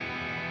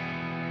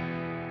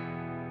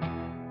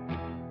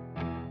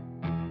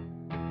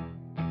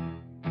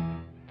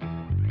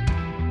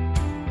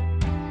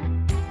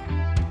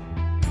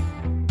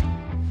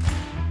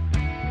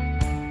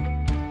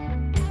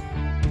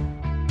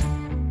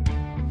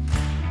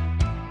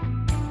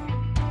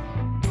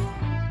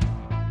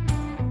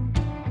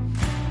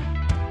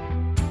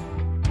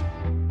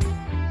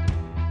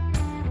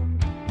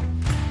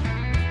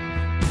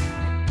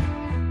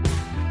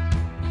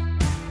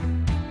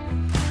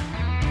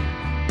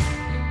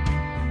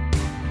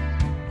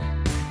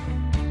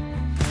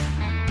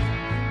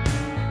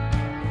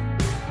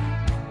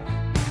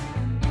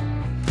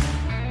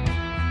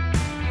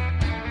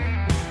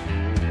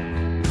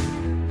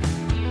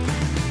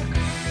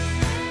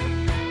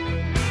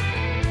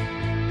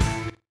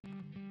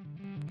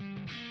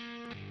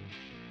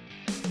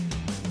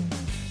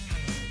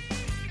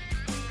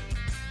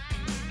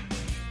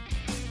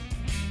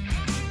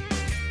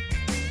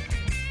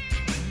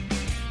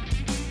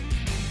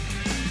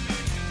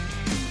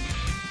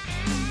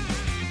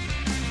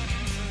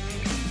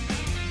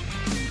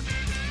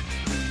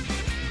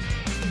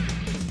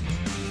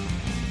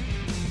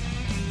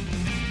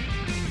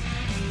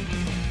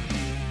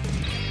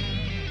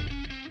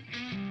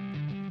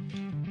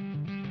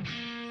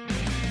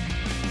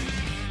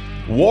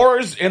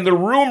Wars and the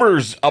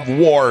rumors of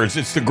wars.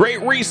 It's the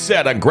Great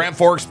Reset on Grand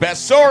Forks'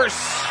 Best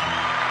Source.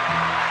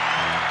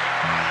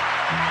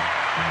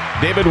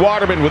 David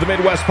Waterman with the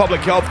Midwest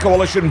Public Health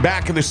Coalition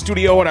back in the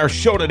studio in our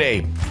show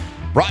today.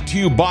 Brought to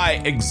you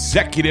by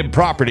Executive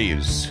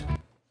Properties.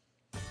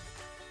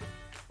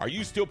 Are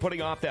you still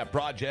putting off that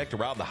project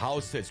around the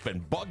house that's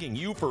been bugging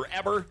you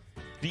forever?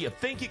 Do you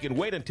think you can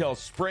wait until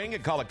spring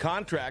and call a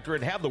contractor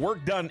and have the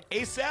work done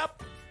ASAP?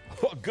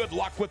 Well, good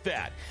luck with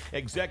that.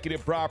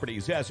 Executive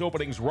Properties has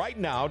openings right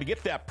now to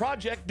get that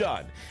project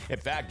done. In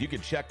fact, you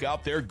can check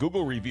out their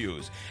Google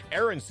reviews.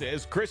 Aaron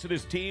says Chris and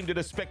his team did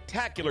a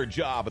spectacular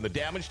job on the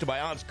damage to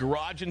my aunt's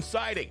garage and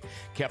siding.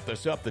 Kept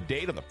us up to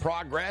date on the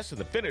progress, and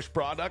the finished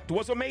product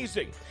was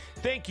amazing.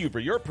 Thank you for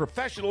your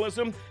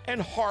professionalism and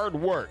hard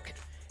work.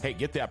 Hey,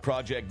 get that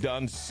project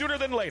done sooner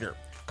than later.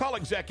 Call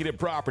Executive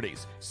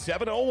Properties,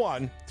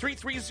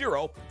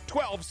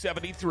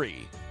 701-330-1273.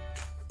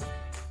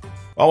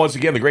 Well, once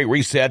again, the Great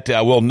Reset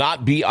will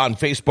not be on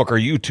Facebook or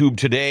YouTube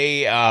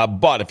today,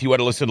 but if you want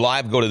to listen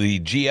live, go to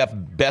the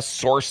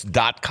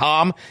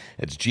gfbestsource.com.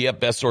 It's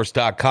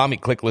gfbestsource.com. You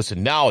click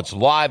Listen Now. It's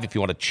live. If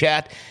you want to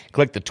chat,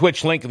 click the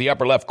Twitch link in the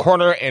upper left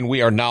corner, and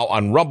we are now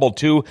on Rumble,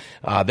 too.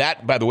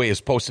 That, by the way, is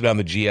posted on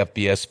the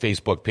GFBS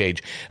Facebook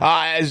page.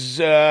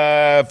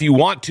 If you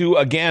want to,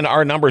 again,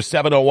 our number is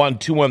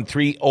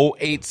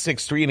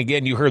 701-213-0863, and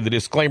again, you heard the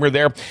disclaimer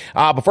there.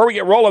 Before we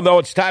get rolling, though,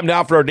 it's time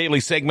now for our daily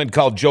segment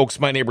called Jokes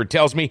My Neighbor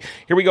Tells Me.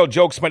 Here we go,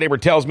 Jokes My Neighbor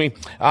Tells Me.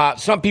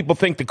 Some people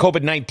think the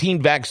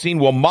COVID-19 vaccine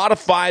will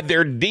modify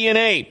their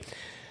DNA.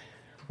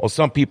 Well,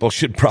 some people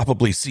should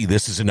probably see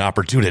this as an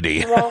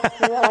opportunity. I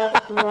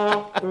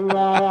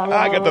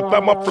got the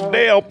thumb up from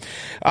Dale.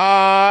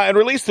 And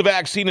release the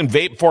vaccine in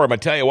vape form. I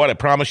tell you what, I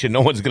promise you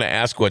no one's going to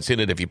ask what's in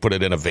it if you put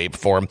it in a vape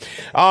form.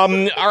 All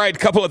right, a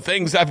couple of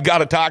things I've got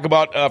to talk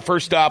about.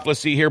 First off, let's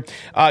see here.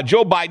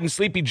 Joe Biden,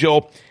 Sleepy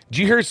Joe. Did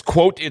you hear his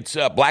quote? It's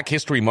Black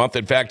History Month.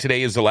 In fact,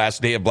 today is the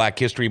last day of Black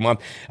History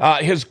Month.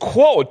 His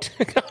quote,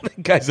 the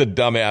guy's a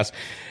dumbass.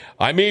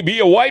 I may be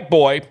a white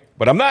boy,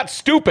 but I'm not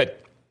stupid.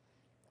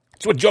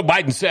 That's what Joe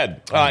Biden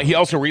said. He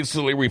also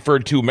recently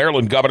referred to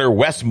Maryland Governor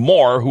Wes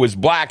Moore, who is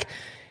black,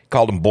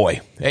 called him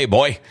boy. Hey,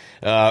 boy.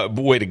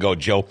 Way to go,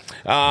 Joe.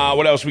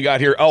 What else we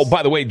got here? Oh,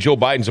 by the way, Joe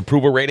Biden's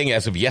approval rating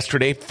as of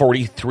yesterday,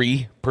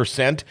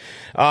 43%.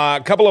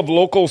 A couple of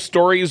local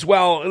stories.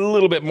 Well, a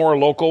little bit more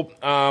local.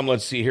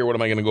 Let's see here. What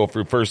am I going to go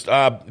through first?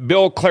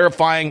 Bill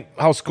clarifying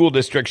how school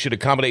districts should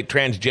accommodate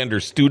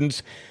transgender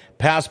students,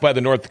 passed by the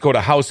North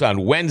Dakota House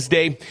on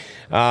Wednesday.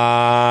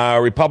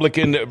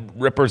 Republican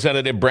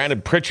Representative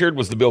Brandon Pritchard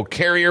was the bill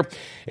carrier,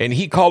 and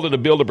he called it a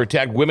bill to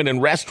protect women in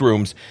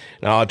restrooms.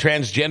 Now, a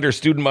transgender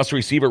student must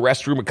receive a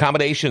restroom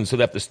accommodation so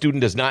that the student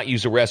does not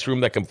use a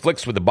restroom that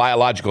conflicts with the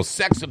biological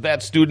sex of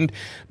that student.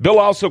 Bill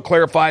also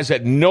clarifies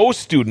that no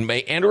student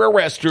may enter a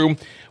restroom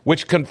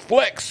which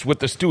conflicts with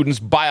the student's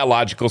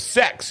biological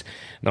sex.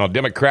 Now,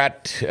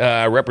 Democrat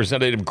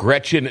Representative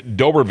Gretchen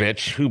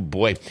Dobrovich, oh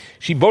boy,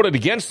 she voted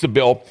against the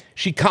bill.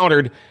 She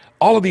countered,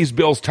 all of these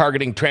bills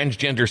targeting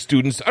transgender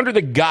students under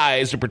the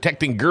guise of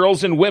protecting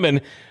girls and women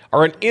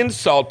are an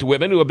insult to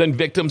women who have been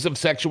victims of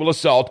sexual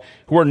assault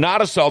who are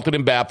not assaulted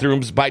in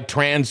bathrooms by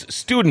trans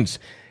students.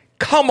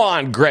 Come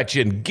on,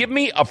 Gretchen, give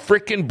me a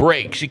frickin'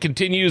 break. She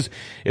continues,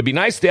 it'd be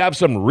nice to have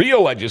some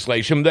real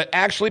legislation that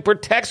actually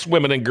protects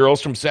women and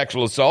girls from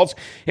sexual assaults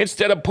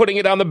instead of putting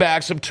it on the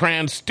backs of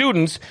trans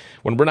students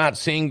when we're not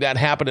seeing that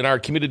happen in our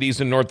communities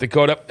in North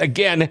Dakota.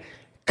 Again,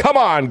 come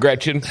on,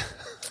 Gretchen.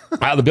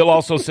 The bill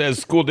also says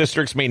school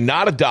districts may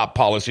not adopt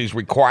policies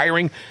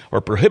requiring or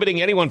prohibiting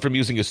anyone from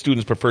using a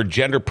student's preferred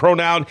gender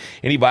pronoun.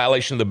 Any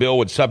violation of the bill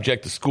would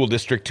subject the school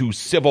district to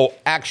civil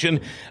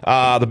action.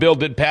 The bill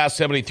did pass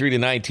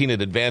 73-19.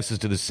 It advances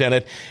to the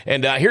Senate.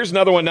 And here's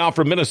another one now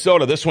from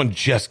Minnesota. This one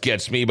just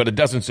gets me, but it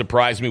doesn't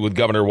surprise me with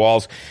Governor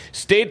Walz.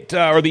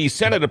 The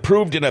Senate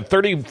approved in a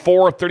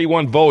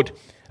 34-31 vote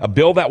a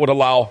bill that would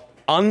allow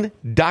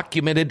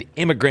undocumented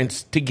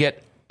immigrants to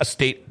get a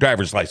state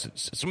driver's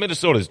license. So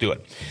Minnesota's doing.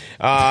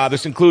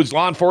 This includes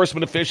law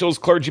enforcement officials,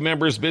 clergy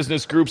members,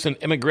 business groups, and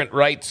immigrant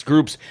rights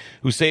groups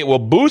who say it will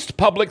boost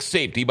public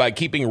safety by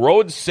keeping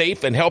roads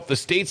safe and help the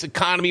state's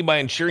economy by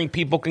ensuring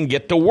people can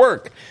get to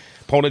work.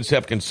 Opponents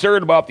have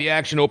concern about the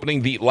action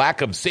opening the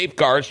lack of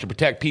safeguards to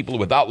protect people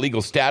without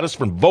legal status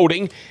from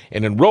voting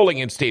and enrolling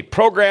in state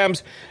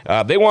programs.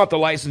 They want the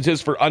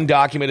licenses for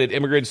undocumented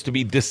immigrants to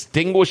be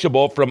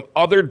distinguishable from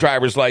other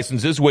driver's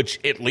licenses, which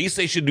at least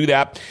they should do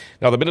that.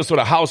 Now, the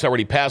Minnesota House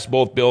already passed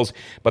both bills,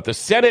 but the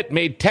Senate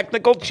made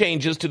technical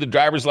changes to the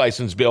driver's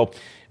license bill,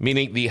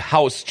 meaning the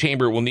House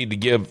chamber will need to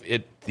give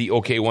it the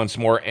okay once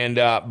more.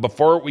 And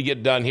before we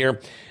get done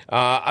here,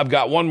 I've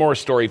got one more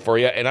story for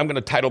you, and I'm going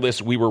to title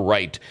this, We Were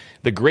Right.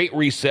 The Great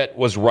Reset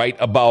was right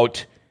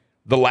about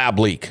the lab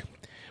leak.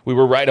 We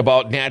were right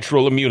about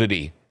natural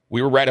immunity.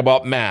 We were right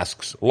about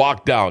masks,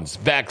 lockdowns,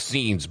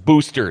 vaccines,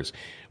 boosters.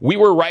 We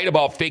were right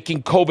about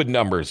faking COVID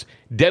numbers,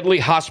 deadly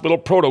hospital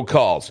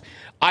protocols,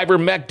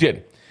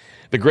 ivermectin.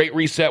 The Great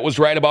Reset was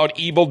right about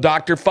evil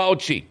Dr.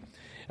 Fauci.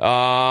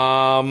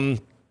 The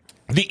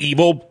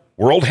evil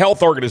World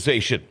Health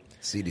Organization.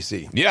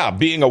 CDC. Yeah,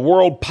 being a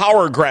world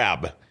power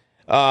grab.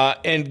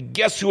 And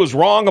guess who was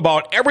wrong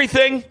about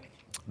everything?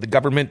 The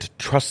government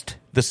trust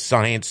the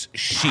science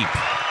sheep.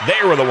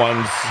 They were the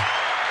ones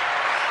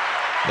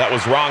that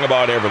was wrong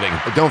about everything.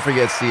 But don't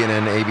forget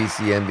CNN,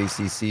 ABC,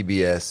 NBC,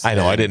 CBS. I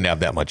know, I didn't have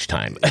that much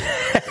time.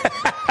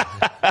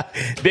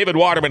 David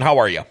Waterman, how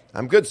are you?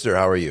 I'm good, sir.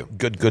 How are you?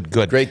 Good.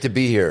 Great to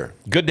be here.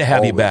 Good to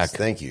have you back.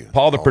 Thank you.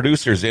 Paul, the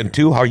producer's in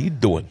too. How are you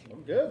doing?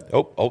 I'm good.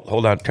 Oh,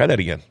 hold on. Try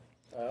that again.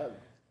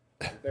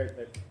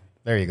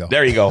 There you go.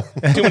 There you go.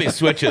 Too many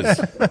switches.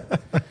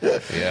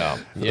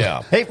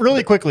 Yeah. Hey,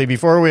 really quickly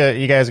before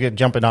you guys get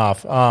jumping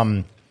off,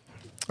 I'm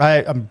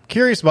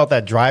curious about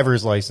that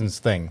driver's license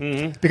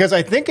thing because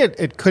I think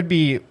it could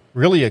be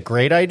really a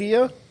great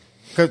idea.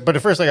 But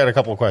at first, I got a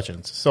couple of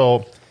questions.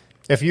 So,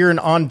 if you're an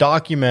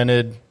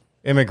undocumented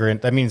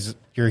immigrant, that means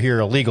you're here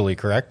illegally,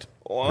 correct?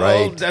 Well,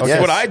 Right. That's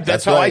Yes,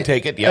 that's how I right.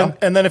 take it. Yeah.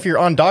 And then if you're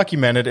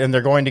undocumented and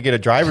they're going to get a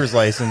driver's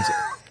license,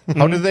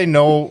 how do they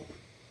know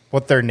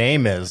what their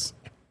name is?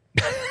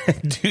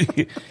 do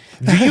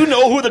you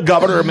know who the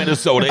governor of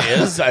Minnesota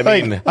is? I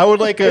mean, Like, I would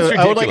like it's a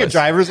ridiculous.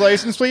 driver's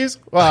license, please.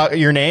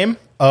 Your name?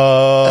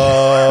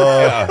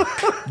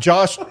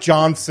 Josh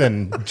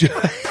Johnson.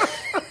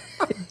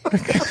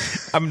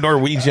 I'm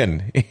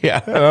Norwegian.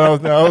 Yeah.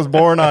 I was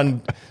born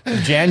on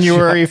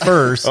January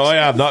 1st. Oh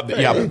yeah.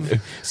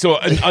 So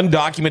an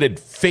undocumented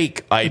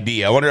fake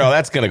ID. I wonder how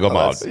that's going to go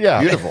about.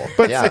 Yeah, Beautiful.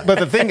 But Yeah. but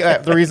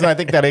the reason I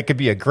think that it could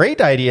be a great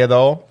idea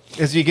though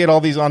is you get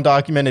all these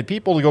undocumented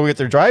people to go get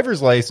their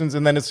driver's license,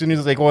 and then as soon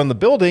as they go in the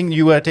building,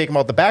 you take them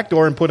out the back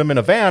door and put them in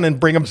a van and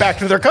bring them back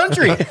to their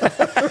country.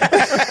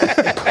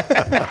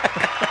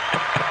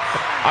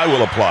 I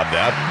will applaud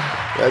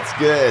that. That's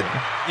good.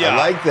 Yeah. I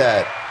like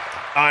that.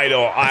 I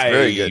know.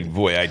 very good.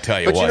 Boy, I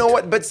tell you But what. you know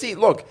what? But see,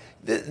 look,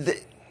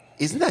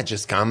 isn't that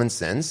just common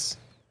sense?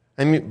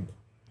 I mean,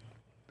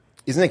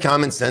 isn't it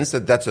common sense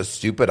that that's a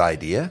stupid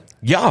idea?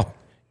 Yeah,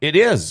 it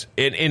is,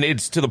 and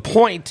it's to the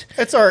point.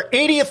 It's our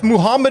 80th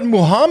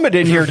Muhammad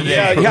in here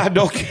today. Yeah,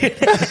 no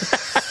kidding.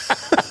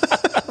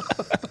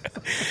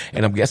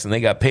 And I'm guessing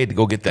they got paid to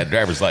go get that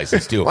driver's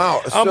license too.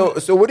 Wow.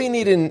 So what do you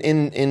need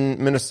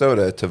in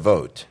Minnesota to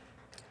vote?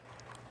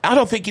 I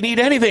don't think you need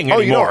anything Oh,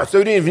 you anymore. know, so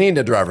you don't even need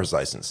a driver's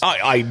license.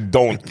 I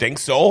don't think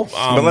so.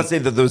 But let's say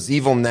that those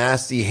evil,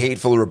 nasty,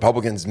 hateful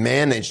Republicans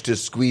manage to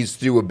squeeze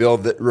through a bill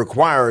that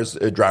requires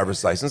a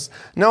driver's license.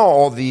 Now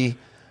all the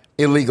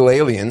illegal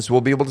aliens will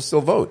be able to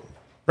still vote,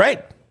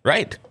 right.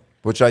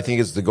 which I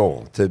think is the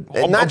goal.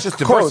 And not Of just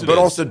to course vote, it but is.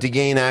 also to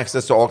gain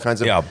access to all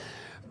kinds of. Yeah.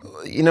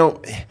 You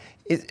know,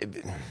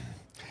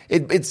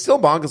 it still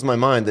boggles my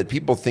mind that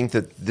people think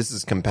that this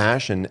is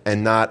compassion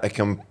and not a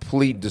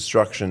complete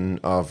destruction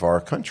of our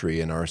country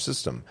and our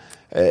system.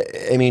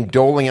 I mean,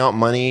 doling out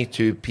money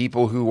to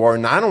people who are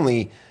not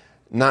only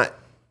not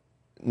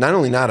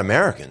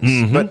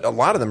Americans, but a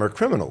lot of them are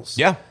criminals.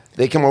 Yeah.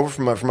 They come over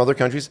from other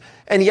countries,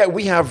 and yet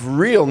we have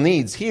real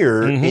needs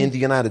here in the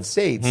United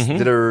States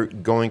that are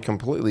going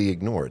completely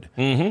ignored.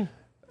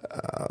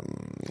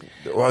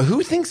 Well,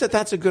 who thinks that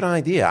that's a good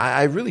idea?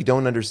 I really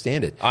don't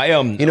understand it.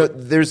 You know,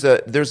 there's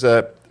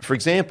a for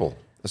example.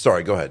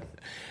 Sorry, go ahead.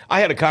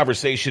 I had a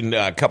conversation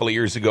a couple of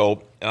years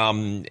ago,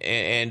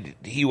 and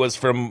he was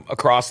from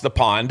across the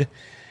pond.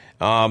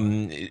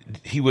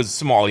 He was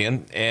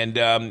Somalian,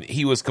 and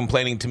he was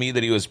complaining to me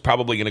that he was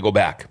probably going to go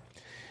back.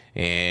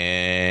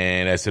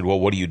 And I said, well,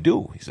 what do you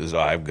do? He says,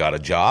 I've got a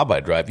job. I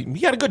drive. He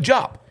had a good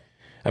job.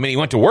 I mean, he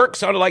went to work.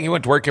 Sounded like he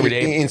went to work every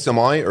day. In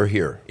Somalia or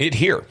here?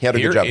 Here. He had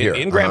a good job here.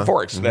 In Grand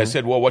Forks. And I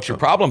said, well, what's your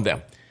problem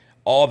then?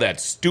 All that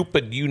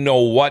stupid, you know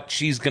what?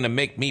 She's going to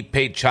make me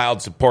pay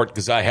child support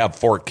because I have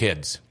 4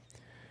 kids.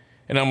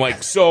 And I'm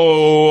like,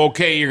 so,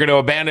 okay, you're going to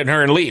abandon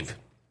her and leave.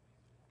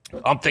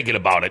 I'm thinking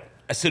about it.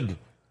 I said,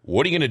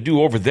 what are you going to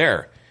do over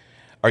there?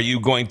 Are you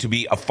going to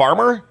be a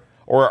farmer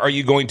or are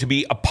you going to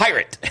be a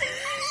pirate?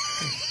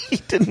 He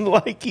didn't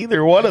like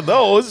either one of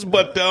those.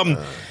 But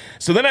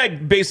so then I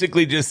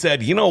basically just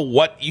said, you know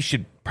what? You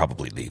should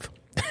probably leave.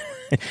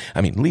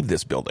 I mean, leave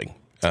this building.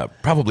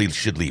 Probably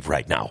should leave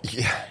right now.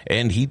 Yeah.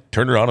 And he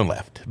turned around and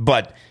left.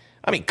 But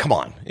I mean, come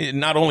on.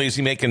 Not only is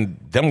he making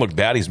them look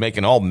bad, he's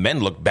making all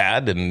men look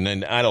bad.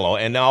 And I don't know.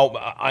 And now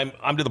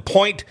I'm to the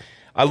point.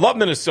 I love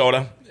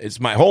Minnesota. It's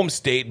my home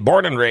state,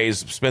 born and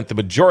raised. Spent the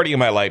majority of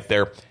my life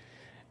there.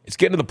 It's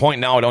getting to the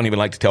point now I don't even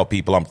like to tell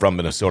people I'm from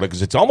Minnesota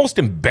because it's almost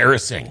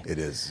embarrassing. It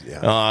is,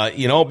 yeah.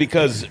 You know,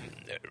 because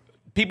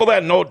people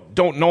that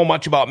don't know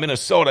much about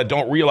Minnesota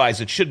don't realize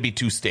it should be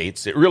 2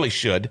 states. It really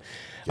should.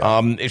 Yeah.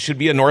 It should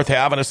be a north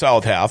half and a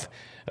south half.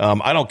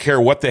 I don't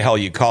care what the hell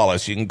you call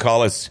us. You can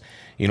call us,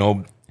 you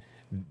know,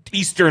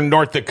 Eastern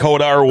North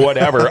Dakota or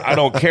whatever. I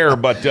don't care.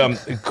 But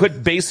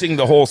quit basing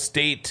the whole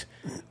state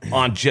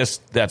on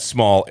just that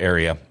small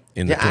area.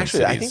 In the Twin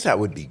actually, I Cities. think that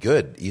would be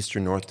good.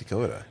 Eastern North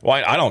Dakota.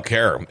 Well, I don't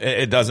care.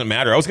 It doesn't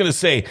matter. I was going to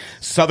say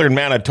Southern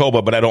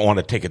Manitoba, but I don't want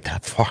to take it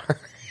that far.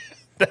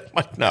 That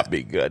might not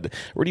be good.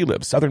 Where do you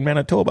live? Southern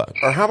Manitoba.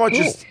 Or how about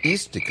just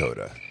East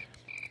Dakota?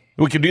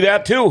 We could do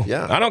that too.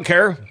 Yeah. I don't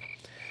care.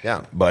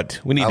 Yeah. But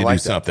we need I to like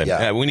do that. something.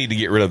 Yeah. We need to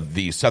get rid of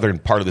the southern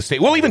part of the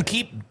state. We'll even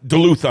keep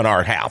Duluth on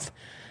our half.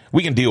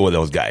 We can deal with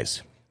those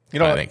guys.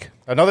 I think.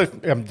 Another,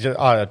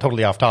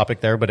 totally off topic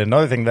there, but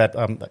another thing that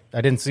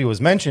I didn't see was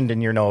mentioned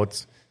in your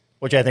notes,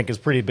 which I think is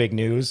pretty big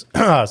news,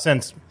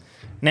 since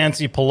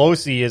Nancy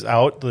Pelosi is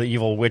out, the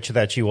evil witch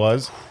that she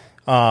was.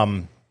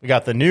 We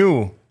got the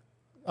new,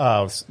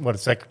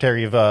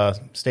 Secretary of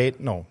State?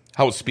 No.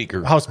 House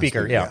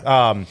Speaker.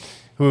 Yeah.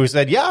 Who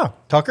said, yeah,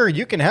 Tucker,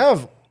 you can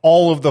have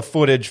all of the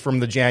footage from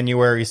the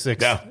January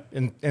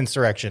 6th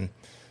insurrection.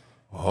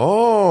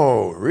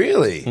 Oh,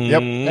 really?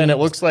 Yep. And it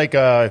looks like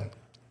the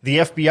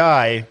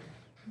FBI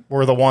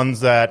were the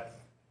ones that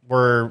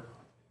were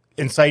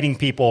inciting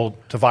people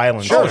to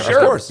violence. Sure, of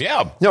course.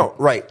 Yeah. No,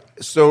 right.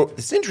 So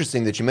it's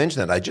interesting that you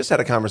mentioned that. I just had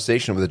a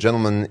conversation with a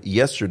gentleman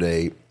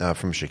yesterday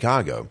from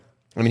Chicago.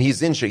 I mean, he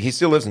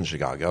still lives in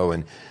Chicago,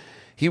 and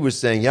he was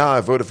saying, yeah,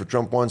 I voted for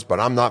Trump once, but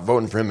I'm not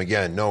voting for him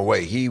again. No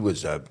way.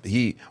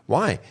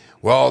 Why?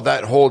 Well,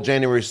 that whole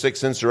January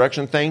 6th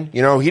insurrection thing,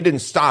 he didn't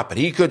stop it.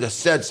 He could have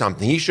said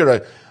something. He should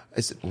have. I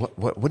said,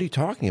 what are you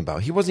talking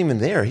about? He wasn't even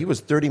there. He was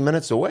 30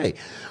 minutes away.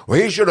 Well,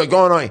 he could have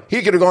gone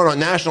on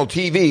national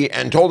TV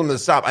and told him to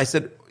stop. I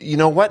said, you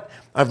know what?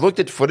 I've looked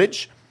at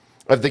footage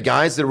of the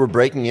guys that were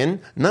breaking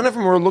in. None of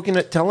them were looking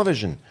at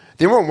television.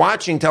 They weren't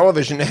watching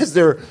television as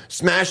they're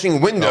smashing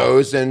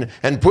windows and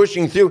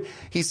pushing through.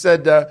 He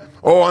said,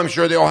 I'm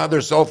sure they all have their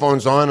cell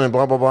phones on and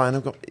blah, blah, blah. And I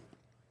go,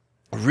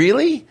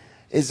 really?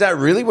 Is that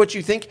really what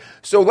you think?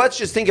 So let's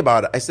just think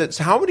about it. I said,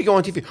 so how would he go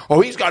on TV?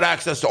 Oh, he's got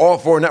access to all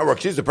 4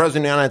 networks. He's the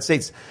president of the United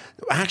States.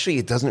 Actually,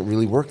 it doesn't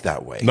really work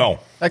that way. No.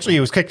 Actually, he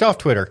was kicked off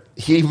Twitter.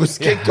 He was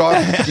kicked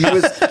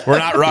off. We're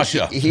not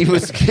Russia. He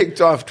was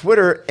kicked off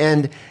Twitter.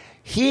 And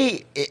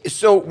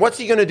so what's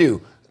he going to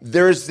do?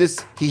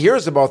 He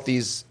hears about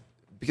these,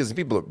 because the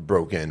people that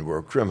broke in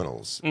were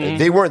criminals.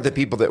 They weren't the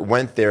people that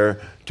went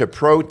there to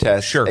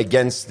protest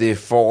against the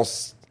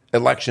false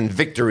election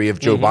victory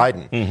of Joe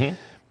Biden.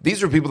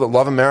 These are people that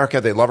love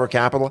America. They love our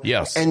capital.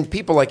 Yes. And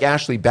people like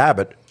Ashley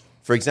Babbitt,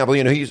 for example,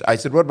 I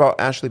said, what about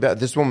Ashley Babbitt?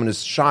 This woman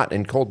is shot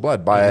in cold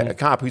blood by a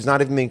cop who's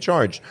not even being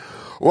charged.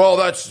 Well,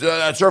 that's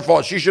her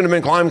fault. She shouldn't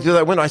have been climbing through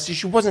that window. I said,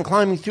 she wasn't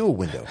climbing through a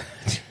window.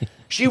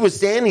 She was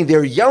standing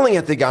there yelling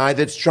at the guy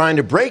that's trying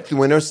to break the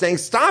window, saying,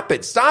 stop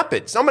it,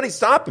 somebody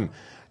stop him.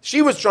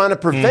 She was trying to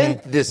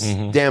prevent this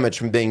damage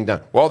from being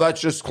done. Well, that's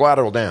just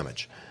collateral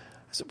damage.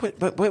 I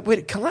said,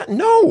 wait,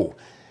 no.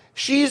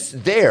 She's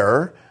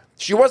there.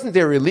 She wasn't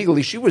there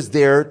illegally. She was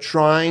there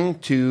trying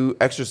to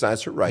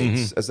exercise her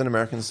rights as an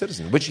American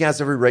citizen, which she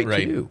has every right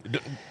to do.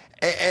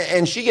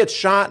 And she gets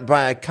shot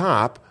by a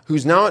cop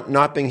who's now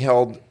not being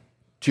held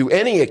to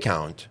any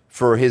account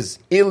for his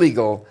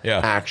illegal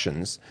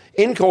actions.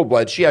 In cold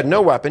blood, she had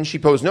no weapon. She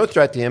posed no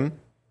threat to him.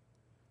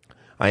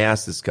 I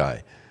asked this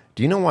guy,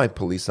 do you know why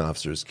police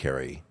officers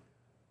carry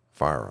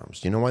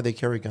firearms? Do you know why they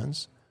carry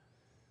guns?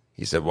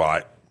 He said,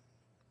 why?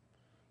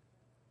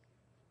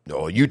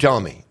 No, you tell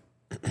me.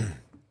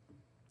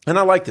 And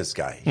I like this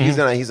guy. He's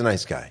a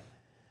nice guy.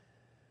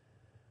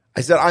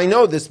 I said, I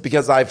know this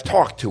because I've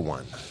talked to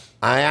one.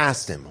 I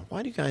asked him,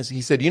 why do you guys?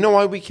 He said, you know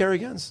why we carry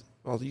guns?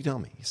 Well, you tell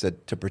me. He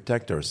said, to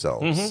protect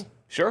ourselves.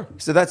 Sure. He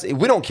said,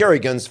 we don't carry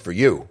guns for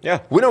you.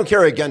 Yeah. We don't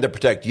carry a gun to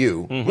protect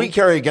you. We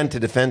carry a gun to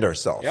defend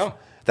ourselves. Yeah.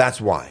 That's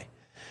why.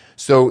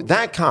 So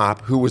that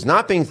cop, who was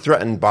not being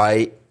threatened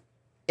by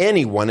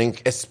anyone,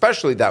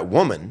 especially that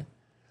woman,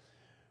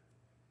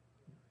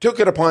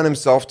 took it upon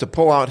himself to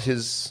pull out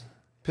his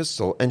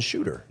pistol and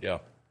shoot her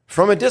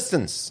from a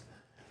distance.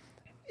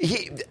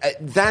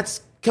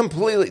 That's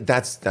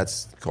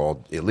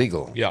called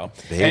illegal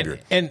behavior.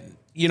 And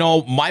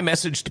my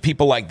message to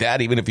people like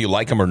that, even if you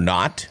like them or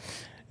not,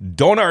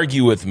 don't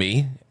argue with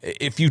me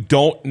if you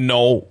don't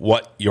know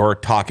what you're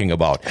talking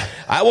about.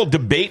 I will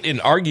debate and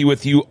argue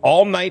with you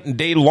all night and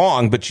day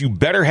long, but you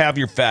better have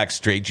your facts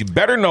straight. You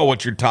better know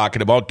what you're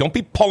talking about. Don't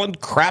be pulling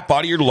crap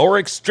out of your lower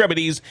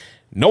extremities.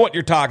 Know what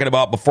you're talking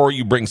about before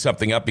you bring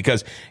something up,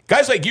 because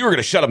guys like you are going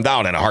to shut them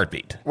down in a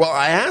heartbeat. Well,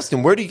 I asked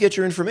him, where do you get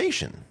your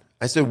information?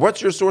 I said,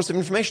 what's your source of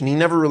information? He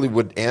never really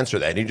would answer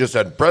that. He just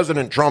said,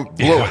 President Trump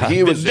blew it.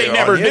 He was they there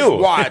never on his knew.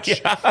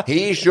 watch.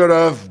 He should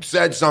have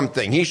said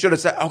something. He should have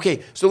said,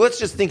 okay, so let's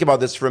just think about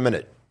this for a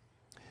minute.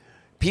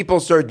 People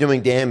started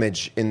doing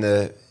damage in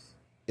the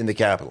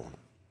Capitol.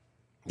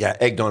 Yeah,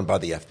 egged on by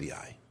the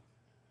FBI.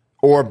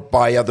 Or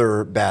by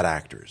other bad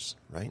actors,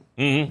 right?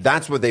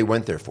 That's what they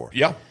went there for.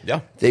 Yeah.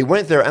 They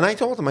went there, and I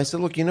told them, I said,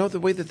 look, the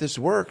way that this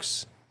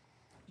works,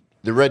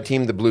 the red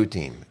team, the blue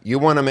team, you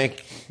want to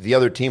make the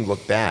other team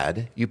look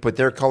bad, you put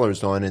their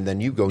colors on, and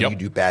then you go, you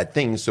do bad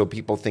things so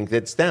people think that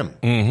it's them.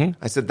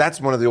 I said, that's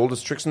one of the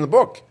oldest tricks in the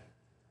book.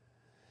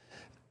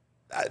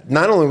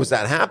 Not only was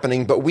that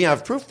happening, but we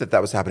have proof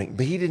that was happening,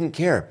 but he didn't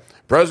care.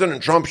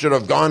 President Trump should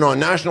have gone on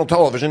national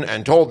television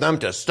and told them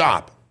to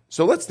stop.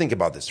 So let's think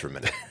about this for a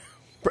minute.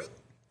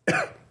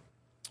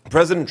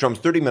 President Trump's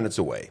 30 minutes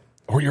away.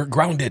 Or you're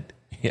grounded.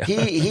 Yeah.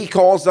 He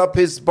calls up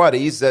his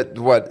buddies at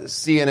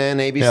CNN,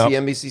 ABC,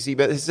 NBC,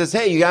 CBS. He says,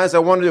 hey, you guys, I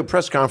want to do a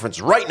press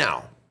conference right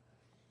now.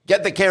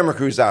 Get the camera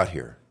crews out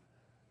here.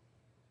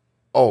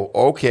 Oh,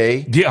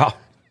 okay. Yeah.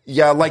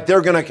 Yeah, like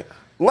they're going to,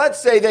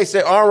 let's say they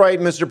say, all right,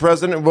 Mr.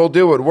 President, we'll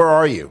do it. Where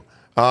are you?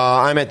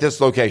 I'm at this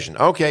location.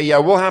 Okay, yeah,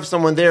 we'll have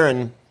someone there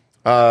in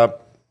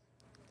about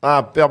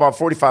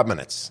 45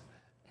 minutes.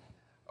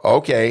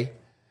 Okay.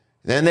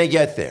 Then they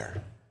get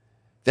there.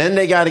 Then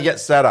they got to get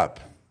set up.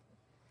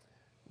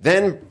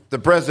 Then the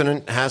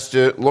president has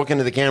to look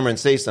into the camera and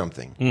say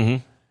something.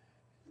 Mm-hmm.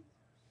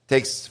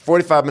 Takes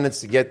 45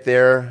 minutes to get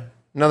there,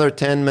 another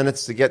 10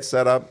 minutes to get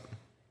set up.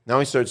 Now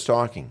he starts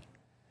talking.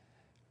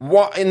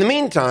 In the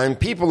meantime,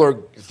 people are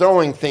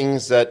throwing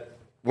things at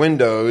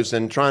windows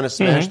and trying to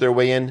smash their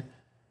way in.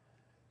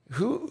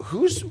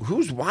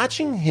 Who's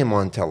watching him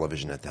on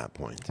television at that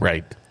point?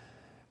 Right.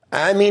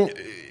 I mean,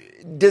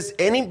 does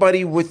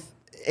anybody with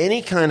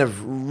any kind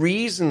of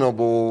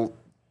reasonable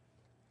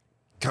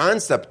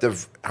concept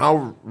of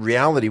how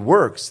reality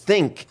works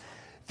think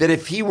that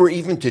if he were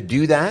even to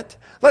do that,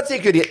 let's say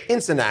he could get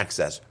instant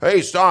access.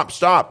 Hey, stop.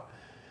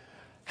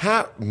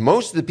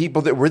 Most of the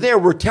people that were there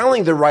were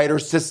telling the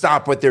writers to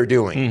stop what they're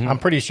doing. Mm-hmm. I'm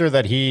pretty sure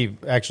that he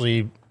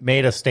actually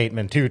made a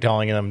statement, too,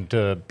 telling them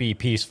to be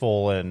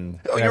peaceful and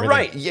you're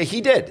right. Yeah,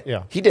 he did.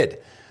 Yeah. He did.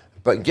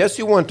 But guess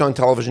who went on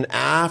television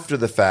after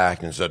the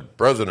fact and said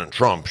President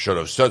Trump should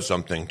have said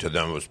something to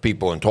those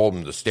people and told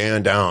them to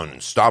stand down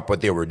and stop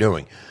what they were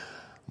doing?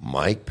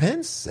 Mike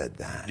Pence said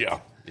that.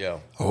 Yeah.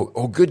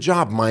 Oh, good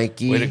job,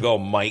 Mikey. Way to go,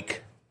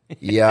 Mike.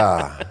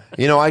 Yeah.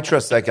 I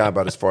trust that guy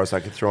about as far as I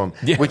could throw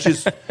him, which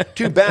is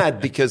too bad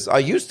because I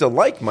used to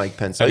like Mike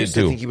Pence. I used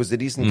to think he was a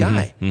decent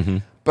guy. Mm-hmm.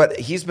 But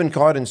he's been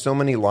caught in so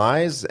many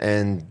lies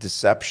and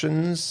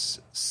deceptions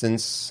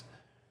since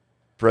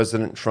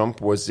President Trump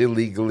was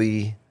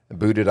illegally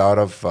booted out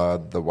of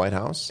the White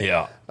House.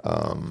 Yeah.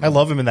 I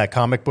love him in that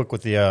comic book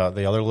with the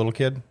other little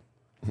kid.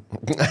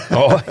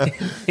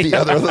 The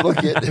other little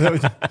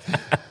kid.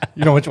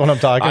 You know which one I'm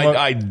talking about?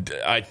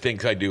 I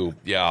think I do.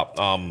 Yeah.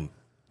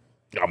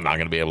 I'm not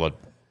going to be able to.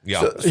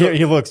 Yeah.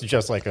 He looks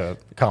just like a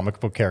comic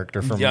book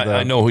character from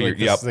I know who the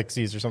you're.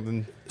 60s or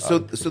something. So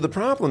the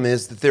problem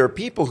is that there are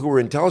people who are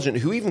intelligent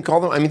who even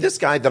call them. I mean, this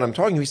guy that I'm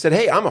talking to, he said,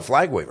 "Hey, I'm a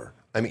flag waver."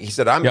 I mean, he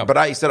said, but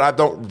I said, I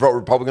don't vote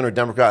Republican or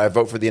Democrat. I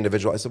vote for the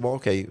individual. I said, well,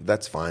 okay,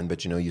 that's fine,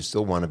 but you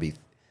still want to be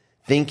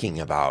thinking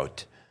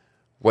about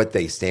what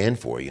they stand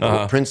for.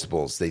 What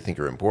principles they think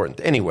are important.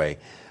 Anyway,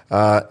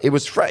 it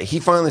was he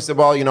finally said,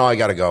 well, I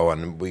got to go,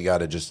 and we got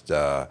to just.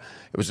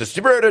 It was a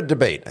spirited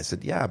debate. I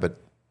said, yeah, but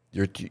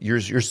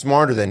you're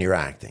smarter than you're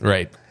acting.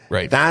 Right.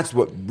 That's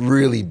what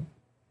really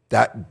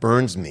that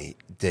burns me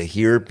to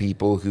hear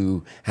people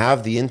who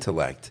have the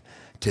intellect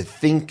to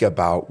think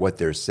about what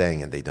they're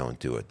saying and they don't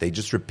do it. They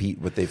just repeat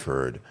what they've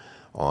heard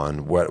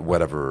on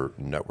whatever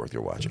network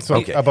they're watching.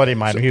 So a buddy of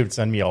mine, he would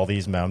send me all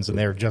these memes, and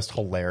they were just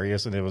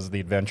hilarious. And it was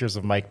the adventures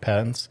of Mike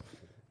Pence.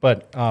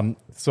 But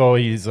so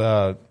he's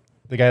the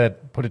guy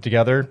that put it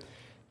together.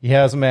 He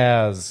has him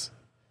as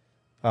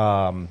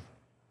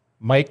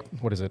Mike.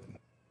 What is it?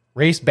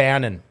 Race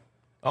Bannon.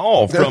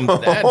 Oh, from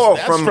Johnny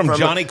Quest. From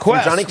Johnny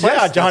Quest.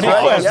 Yeah, Johnny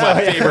Quest.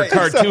 My favorite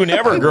cartoon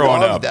ever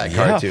growing up. That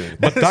cartoon.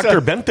 But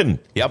Dr. Benton.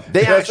 Yep.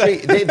 They actually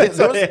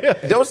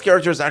those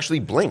characters actually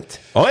blinked.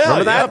 Oh yeah,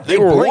 remember that? They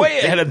were blinked. way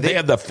ahead. They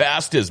had the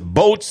fastest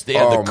boats. They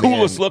had the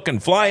coolest looking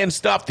flying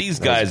stuff. These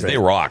guys, they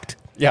rocked.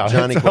 Yeah,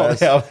 Johnny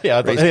Quest. They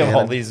have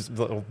all these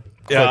little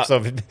clips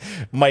of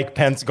Mike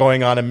Pence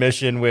going on a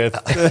mission with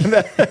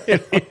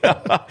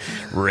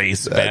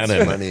Race That's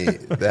Bannon. funny.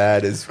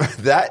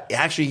 That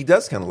actually he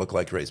does kind of look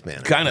like Race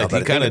Bannon. He kind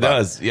of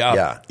does.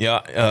 Yeah.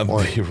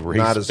 Race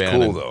not as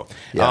Bannon. cool though.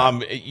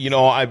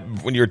 Yeah.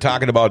 When you were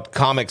talking about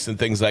comics and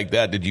things like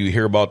that, did you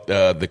hear about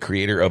the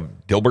creator of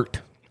Dilbert?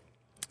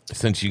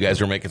 Since you guys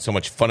were making so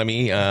much fun of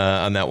me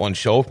on that one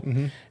show,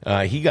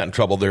 he got in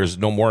trouble. There's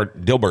no more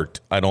Dilbert,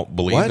 I don't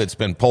believe. What? It's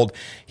been pulled.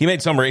 He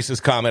made some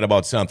racist comment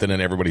about something,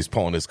 and everybody's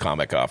pulling his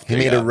comic off. He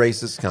made a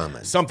racist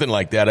comment. Something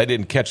like that. I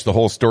didn't catch the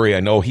whole story. I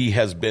know he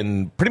has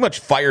been pretty much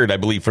fired, I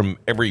believe, from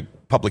every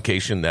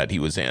publication that he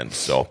was in.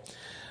 So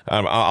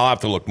I'll have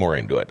to look more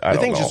into it. I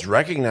think don't know. just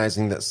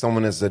recognizing that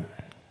someone is a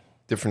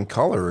different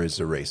color is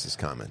a racist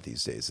comment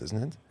these days,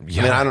 isn't it?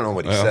 Yeah. I mean, I don't know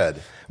what he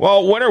said.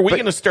 Well, when are we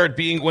going to start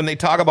being, when they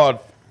talk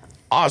about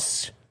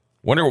us,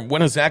 when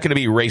is that going to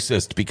be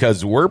racist?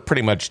 Because we're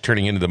pretty much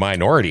turning into the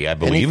minority, I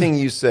believe. Anything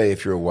you say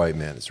if you're a white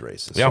man is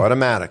racist,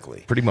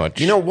 automatically. Pretty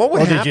much. What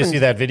would happen? Did you see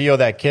that video of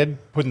that kid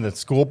putting the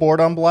school board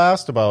on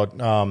blast about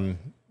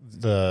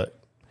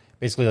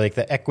basically like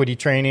the equity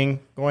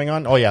training going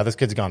on? Oh, yeah, this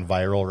kid's gone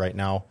viral right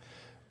now.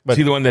 But, is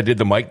he the one that did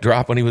the mic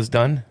drop when he was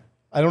done?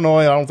 I don't know.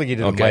 I don't think he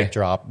did a mic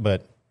drop,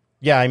 but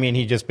yeah, I mean,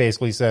 he just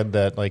basically said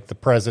that like the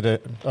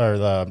president or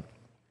the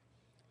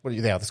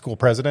school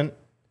president.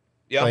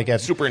 Yeah, like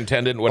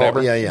superintendent,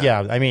 whatever.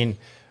 Yeah, I mean,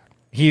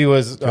 he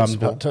was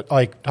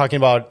talking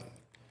about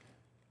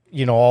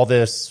all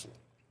this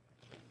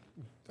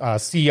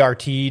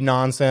CRT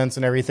nonsense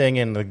and everything,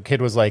 and the kid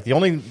was like, the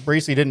only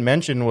race he didn't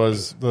mention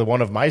was the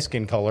one of my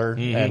skin color,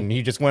 and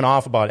he just went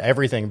off about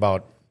everything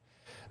about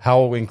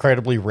how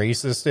incredibly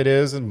racist it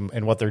is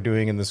and what they're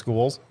doing in the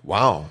schools.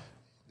 Wow.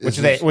 which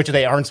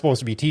they aren't supposed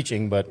to be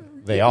teaching, but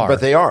they are.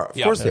 But they are. Of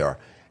Yeah. course they are.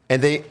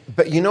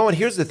 But you know what?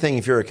 Here's the thing.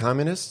 If you're a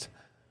communist,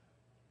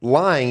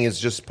 lying is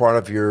just part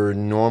of your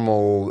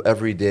normal,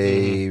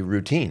 everyday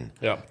routine.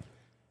 Yeah.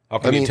 How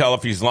can you tell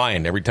if he's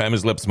lying every time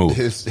his lips move?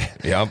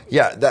 Yeah.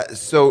 Yeah.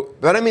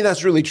 But I mean,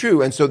 that's really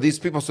true. And so these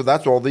people, so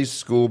that's all these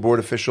school board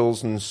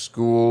officials and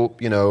school,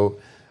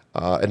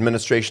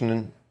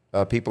 administration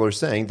people are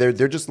saying.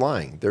 They're just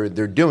lying.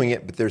 They're doing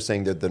it, but they're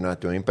saying that they're not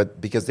doing it.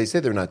 But because they say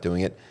they're not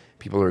doing it,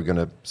 people are going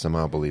to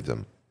somehow believe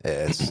them.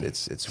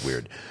 It's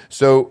weird.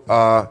 So,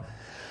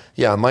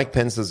 yeah, Mike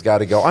Pence has got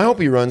to go. I hope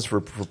he runs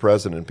for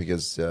president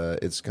because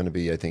it's going to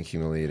be, I think,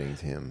 humiliating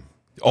to him.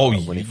 Oh,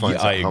 when he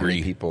finds I out how agree.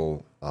 many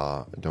people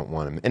don't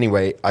want him.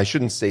 Anyway, I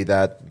shouldn't say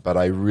that, but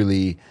I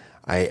really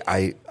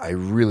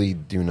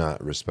do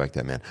not respect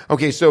that man.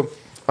 Okay, so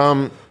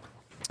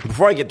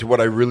before I get to what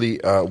I really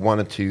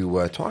wanted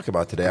to talk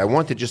about today, I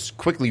want to just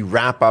quickly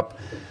wrap up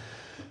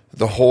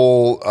the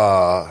whole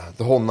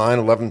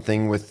 9/11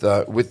 thing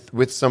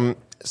with some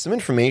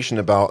information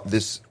about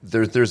this.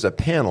 There's a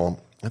panel.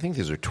 I think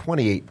these are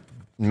 28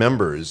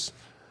 members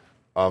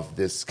of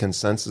this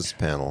consensus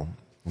panel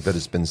that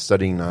has been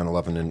studying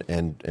 9/11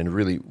 and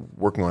really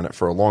working on it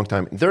for a long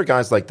time. There are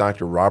guys like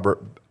Dr.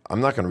 Robert, I'm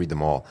not going to read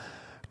them all,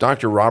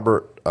 Dr.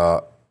 Robert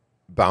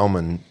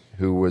Bauman,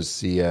 who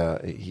was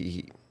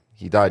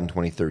he died in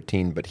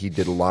 2013, but he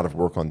did a lot of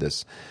work on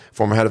this.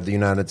 Former head of the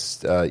United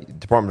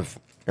Department of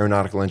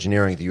Aeronautical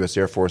Engineering at the U.S.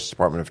 Air Force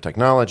Department of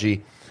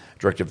Technology,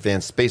 Director of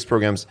Advanced Space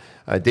Programs.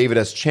 David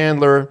S.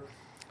 Chandler,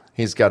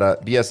 he's got a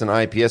BS in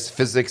IPS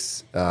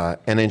Physics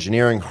and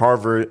Engineering,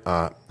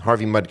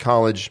 Harvey Mudd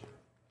College,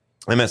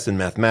 MS in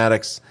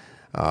Mathematics,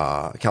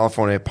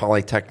 California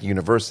Polytechnic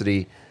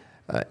University.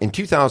 In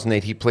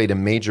 2008, he played a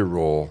major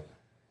role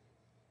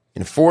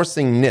in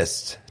forcing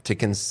NIST to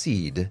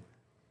concede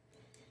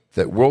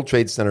that World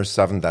Trade Center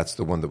 7, that's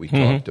the one that we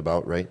talked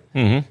about, right?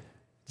 Mm-hmm.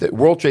 That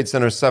World Trade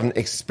Center 7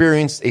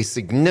 experienced a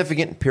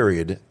significant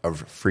period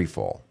of free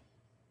fall.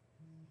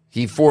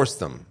 He forced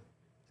them.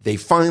 They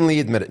finally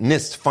admitted,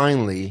 NIST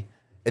finally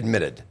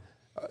admitted,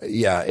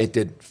 it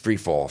did free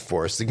fall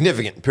for a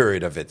significant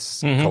period of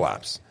its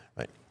collapse,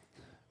 right?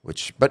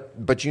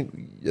 But you,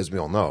 as we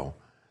all know,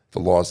 the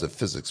laws of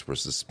physics were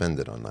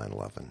suspended on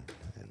 9/11,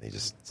 and they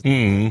just.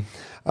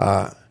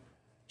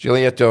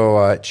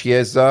 Giulietto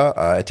Chiesa,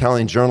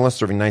 Italian journalist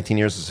serving 19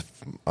 years as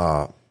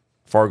a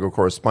Fargo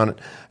correspondent.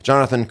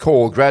 Jonathan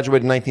Cole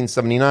graduated in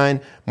 1979,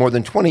 more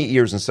than 28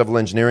 years in civil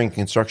engineering and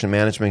construction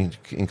management,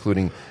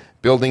 including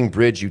building,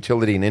 bridge,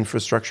 utility, and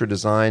infrastructure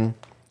design.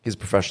 He's a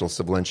professional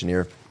civil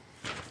engineer.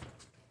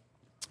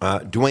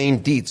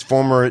 Dwayne Dietz,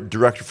 former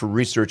director for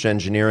research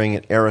engineering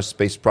at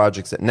aerospace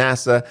projects at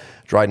NASA,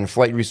 Dryden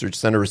Flight Research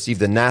Center,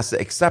 received the NASA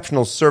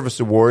Exceptional Service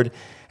Award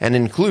and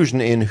inclusion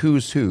in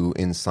Who's Who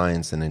in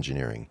Science and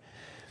Engineering.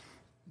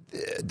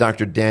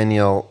 Dr.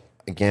 Daniel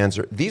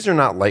Ganser, these are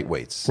not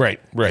lightweights.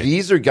 Right.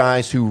 These are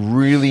guys who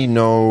really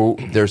know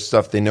their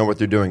stuff. They know what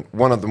they're doing.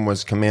 One of them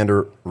was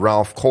Commander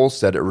Ralph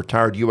Kolstad, a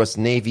retired U.S.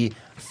 Navy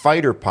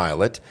fighter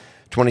pilot.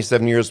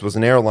 27 years was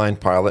an airline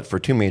pilot for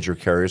two major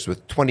carriers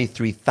with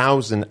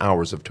 23,000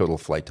 hours of total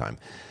flight time.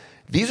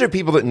 These are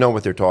people that know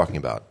what they're talking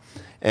about.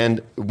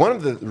 And one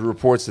of the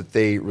reports that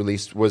they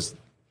released was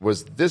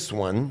this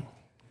one.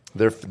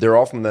 They're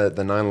all from the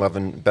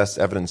 9/11 Best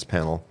Evidence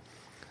Panel.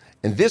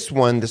 And this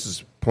one, this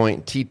is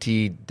point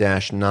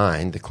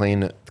TT-9, the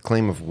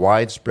claim of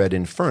widespread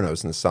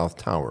infernos in the South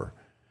Tower.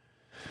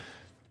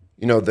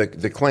 You know,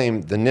 the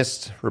claim, the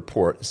NIST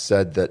report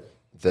said that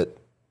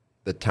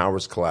the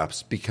towers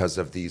collapsed because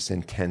of these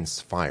intense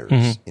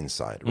fires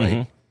inside, right?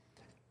 Mm-hmm.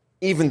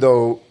 Even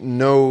though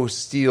no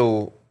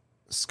steel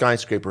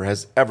skyscraper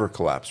has ever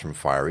collapsed from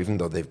fire, even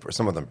though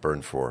some of them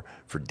burned for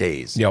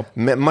days. Yep.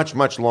 Much,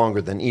 much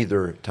longer than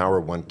either Tower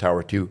 1,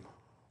 Tower 2,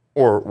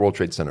 or World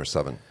Trade Center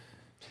 7.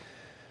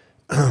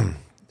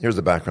 Here's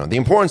the background. The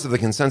importance of the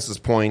consensus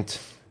point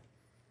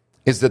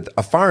is that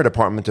a fire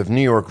department of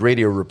New York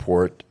radio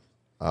report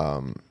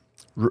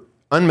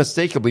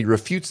unmistakably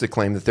refutes the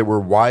claim that there were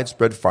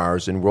widespread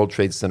fires in World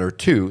Trade Center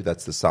 2,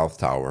 that's the South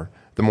Tower,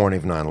 the morning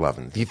of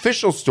 9/11. The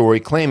official story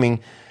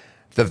claiming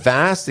the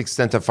vast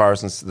extent of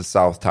fires in the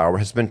South Tower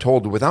has been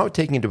told without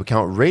taking into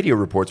account radio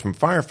reports from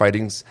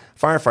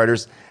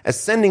firefighters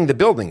ascending the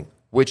building,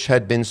 which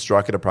had been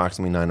struck at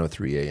approximately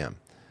 9:03 a.m.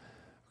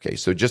 Okay,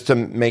 so just to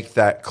make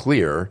that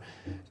clear,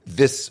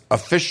 this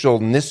official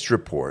NIST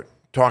report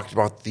talked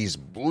about these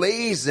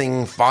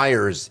blazing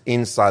fires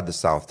inside the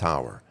South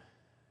Tower.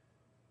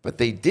 But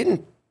they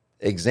didn't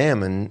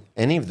examine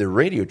any of the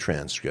radio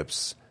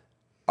transcripts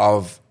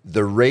of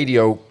the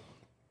radio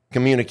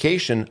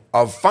communication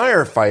of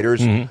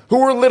firefighters who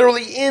were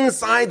literally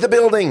inside the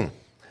building.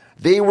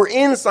 They were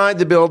inside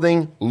the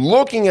building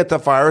looking at the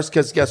fires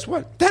because guess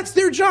what? That's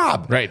their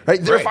job. Right.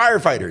 They're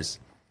firefighters.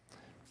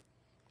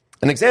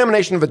 An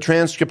examination of a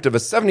transcript of a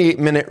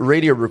 78-minute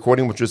radio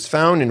recording, which was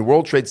found in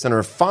World Trade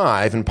Center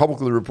 5 and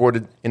publicly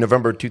reported in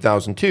November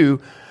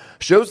 2002,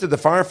 shows that the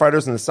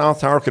firefighters in the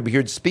South Tower could be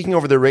heard speaking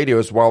over their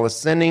radios while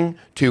ascending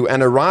to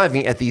and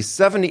arriving at the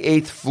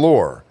 78th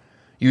floor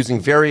using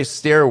various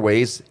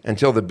stairways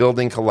until the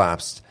building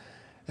collapsed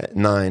at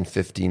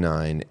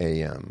 9:59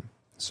 a.m.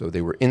 So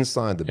they were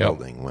inside the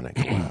building when it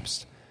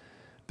collapsed.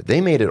 But they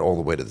made it all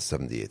the way to the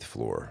 78th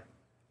floor,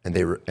 and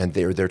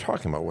they're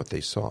talking about what they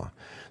saw.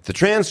 The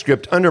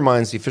transcript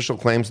undermines the official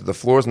claims that the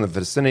floors in the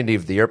vicinity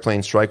of the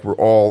airplane strike were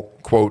all,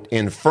 quote,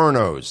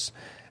 infernos,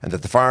 and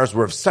that the fires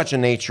were of such a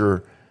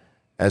nature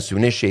as to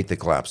initiate the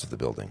collapse of the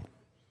building.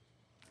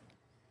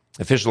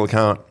 Official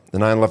account, the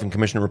 9/11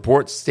 Commission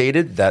report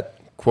stated that,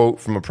 quote,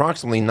 from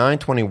approximately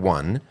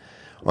 9:21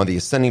 on the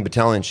ascending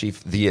battalion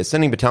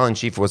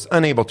chief was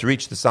unable to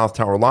reach the South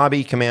Tower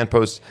lobby command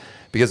post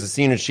because the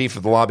senior chief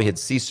of the lobby had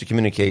ceased to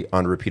communicate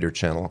on repeater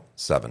channel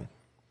 7.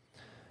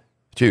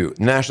 2.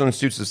 The National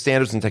Institutes of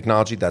Standards and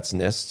Technology, that's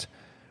NIST,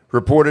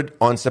 reported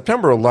on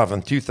September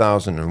 11,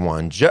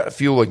 2001, jet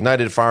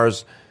fuel-ignited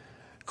fires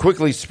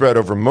quickly spread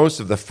over most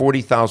of the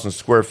 40,000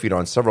 square feet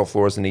on several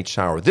floors in each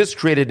tower. This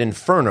created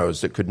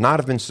infernos that could not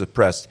have been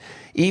suppressed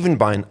even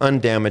by an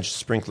undamaged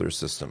sprinkler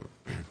system.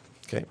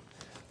 Okay,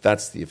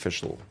 that's the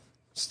official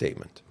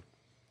statement.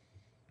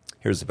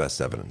 Here's the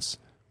best evidence.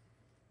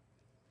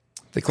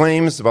 The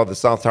claims about the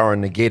South Tower are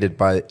negated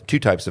by two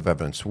types of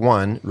evidence.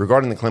 One,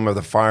 regarding the claim of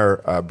the fire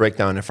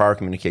breakdown in fire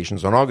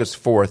communications, on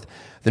August 4th,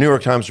 the New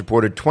York Times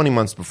reported 20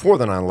 months before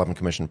the 9/11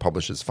 Commission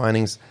published its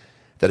findings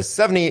that a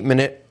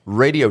 78-minute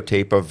radio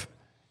tape of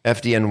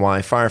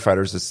FDNY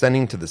firefighters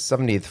ascending to the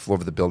 78th floor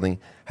of the building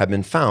had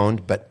been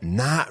found, but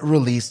not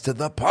released to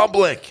the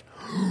public.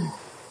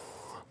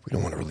 We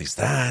don't want to release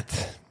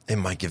that. It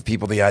might give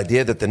people the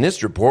idea that the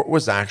NIST report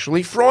was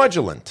actually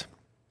fraudulent.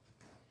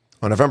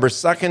 On November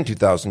 2nd,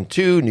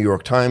 2002, New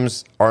York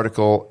Times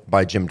article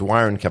by Jim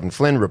Dwyer and Kevin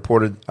Flynn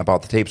reported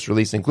about the tape's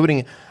release,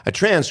 including a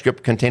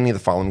transcript containing the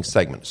following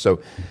segment. So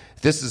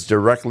this is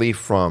directly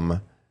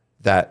from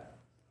that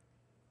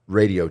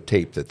radio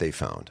tape that they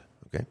found.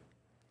 Okay,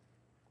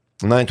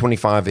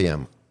 9:25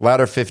 a.m.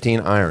 Ladder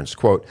 15 irons.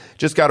 Quote,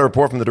 just got a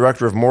report from the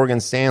director of Morgan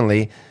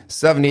Stanley.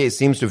 78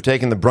 seems to have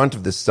taken the brunt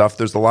of this stuff.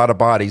 There's a lot of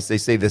bodies. They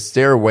say the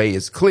stairway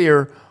is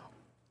clear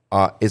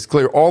all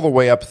the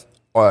way up.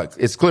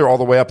 It's clear all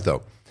the way up,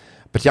 though.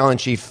 Battalion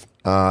Chief,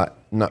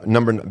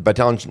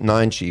 Battalion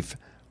 9 Chief.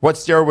 What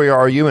stairway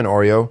are you in,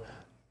 Oreo?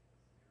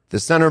 The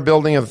center of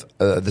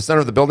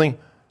the building?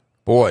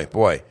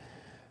 Boy.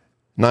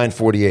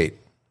 948.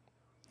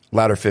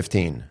 Ladder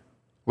 15.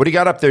 What do you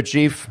got up there,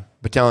 Chief?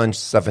 Battalion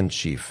 7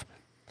 Chief.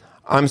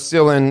 I'm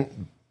still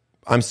in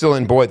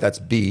boy, that's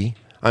B.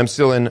 I'm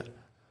still in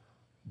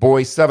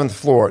boy 7th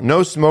floor.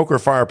 No smoke or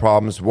fire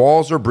problems.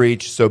 Walls are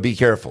breached, so be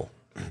careful.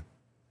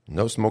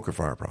 No smoke or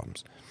fire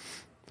problems.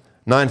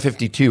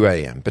 9:52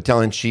 a.m.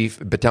 Battalion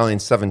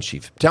 7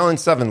 Chief. Battalion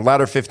 7,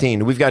 Ladder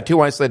 15. We've got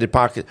two isolated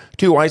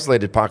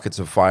pockets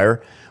of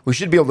fire. We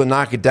should be able to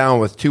knock it down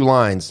with two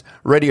lines.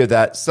 Radio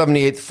that,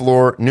 78th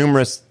floor,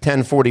 numerous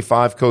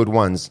 1045 code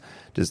 1s.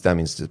 That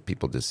means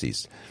people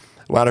deceased.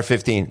 Ladder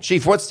 15.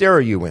 Chief, what stair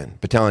are you in?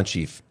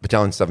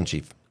 Battalion 7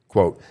 Chief.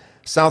 Quote,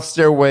 South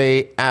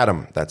Stairway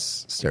Adam.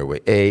 That's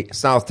Stairway A.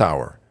 South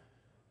Tower.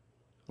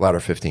 Ladder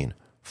 15.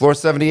 Floor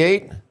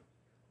 78.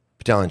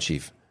 Battalion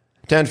Chief.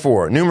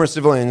 10-4. Numerous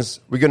civilians.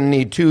 We're going to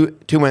need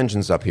two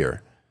engines up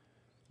here.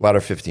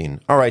 Ladder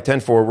 15. All right,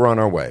 10-4. We're on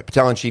our way.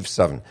 Battalion Chief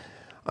 7.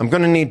 I'm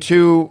going to need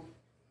two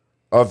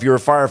of your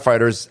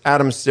firefighters,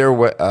 Adam's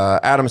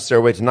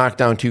stairway to knock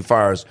down two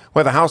fires. We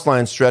have a house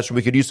line stretch.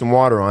 We could use some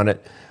water on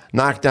it.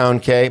 Knock down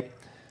K.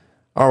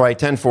 All right,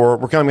 10-4.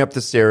 We're coming up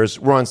the stairs.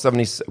 We're on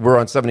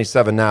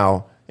 77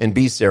 now in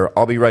B stair.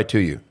 I'll be right to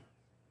you.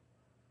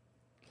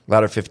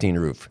 Ladder 15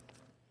 roof.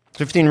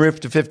 15 roof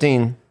to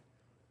 15.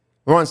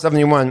 We're on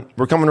 71.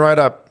 We're coming right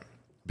up.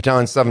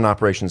 Battalion 7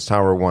 Operations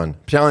Tower 1.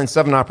 Battalion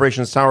 7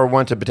 Operations Tower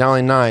 1 to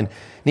Battalion 9.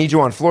 Need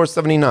you on floor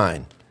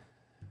 79.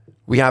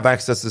 We have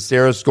access to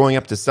stairs going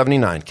up to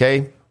 79.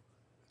 Okay?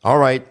 All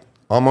right.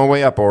 On my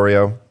way up,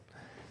 Oreo.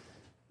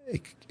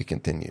 It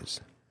continues.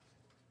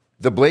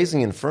 The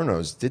blazing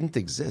infernos didn't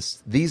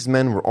exist. These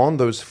men were on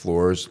those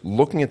floors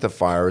looking at the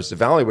fires,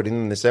 evaluating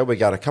them. They said, we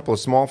got a couple of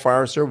small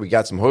fires here. We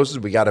got some hoses.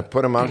 We got to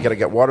put them out. Got to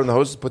get water in the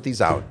hoses, put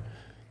these out.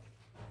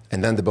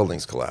 And then the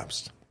buildings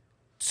collapsed.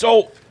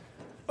 So,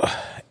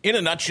 in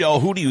a nutshell,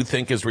 who do you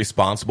think is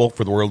responsible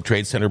for the World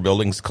Trade Center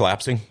buildings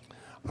collapsing?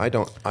 I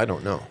don't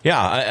know.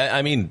 Yeah,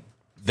 I mean,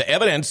 the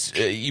evidence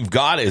you've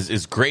got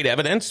is great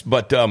evidence,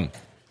 but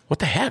what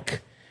the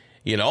heck?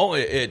 You know,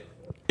 it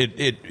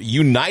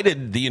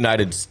united the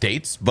United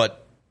States,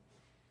 but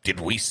did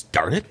we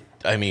start it?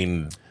 I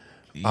mean,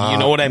 you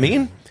know what I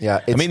mean? Yeah.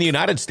 I mean, the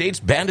United States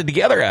banded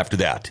together after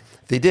that.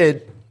 They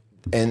did.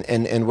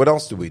 And what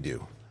else did we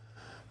do?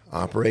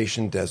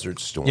 Operation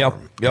Desert Storm.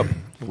 Yep.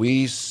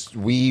 We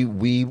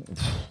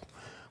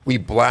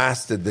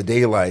blasted the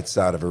daylights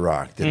out of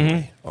Iraq, didn't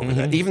we? Over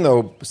that. Even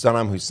though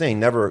Saddam Hussein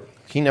never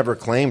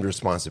claimed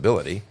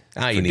responsibility.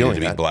 You needed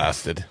to be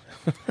blasted.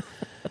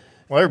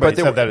 Well, everybody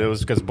said that it was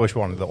because Bush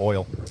wanted the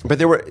oil. But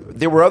there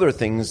were other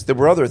things. There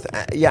were other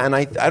and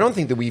I don't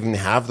think that we even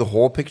have the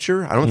whole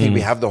picture. I don't think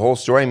we have the whole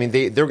story. I mean,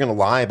 they're going to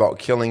lie about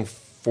killing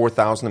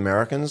 4,000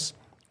 Americans.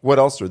 What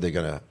else are they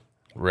going to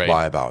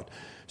lie about?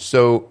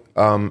 So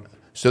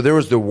there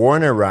was the war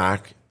in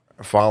Iraq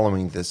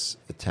following this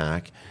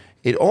attack.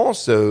 It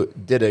also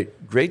did a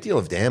great deal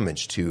of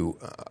damage to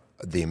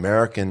the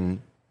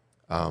American.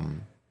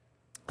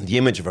 The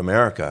image of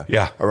America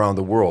around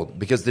the world,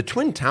 because the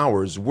Twin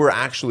Towers were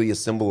actually a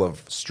symbol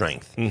of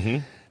strength. Mm-hmm.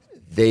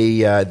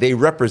 They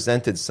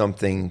represented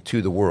something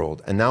to the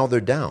world, and now they're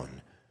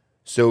down.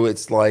 So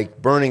it's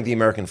like burning the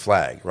American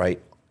flag,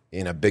 right,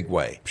 in a big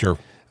way. Sure.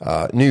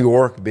 New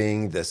York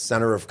being the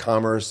center of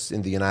commerce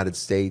in the United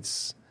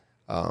States,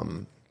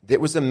 it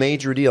was a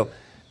major deal.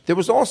 There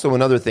was also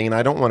another thing, and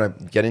I don't want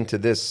to get into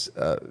this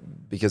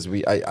because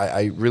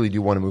I really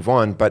do want to move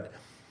on, but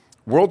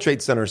World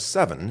Trade Center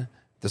 7,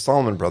 the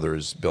Salomon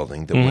Brothers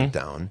building that went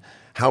down,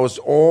 housed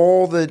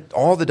all the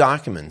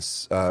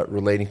documents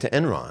relating to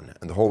Enron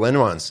and the whole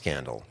Enron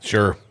scandal.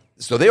 Sure.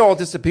 So they all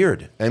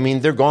disappeared. I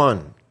mean, they're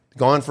gone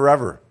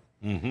forever.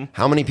 Mm-hmm.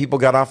 How many people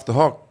got off the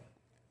hook?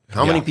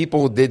 How many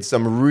people did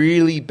some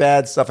really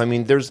bad stuff? I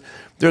mean,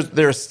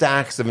 there are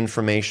stacks of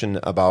information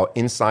about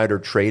insider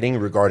trading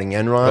regarding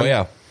Enron. Oh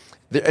yeah,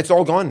 it's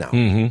all gone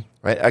now,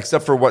 right?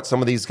 Except for what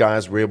some of these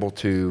guys were able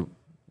to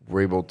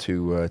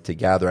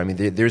gather. I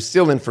mean, there's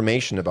still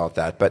information about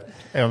that, but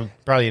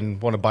probably in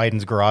one of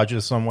Biden's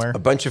garages somewhere. A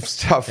bunch of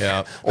stuff,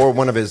 or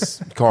one of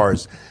his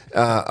cars.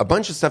 A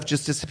bunch of stuff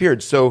just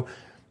disappeared. So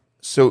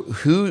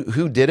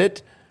who did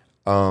it?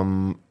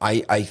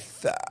 I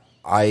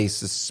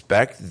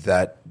suspect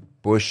that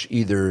Bush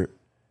either.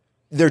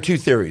 There are two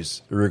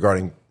theories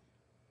regarding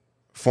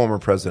former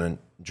President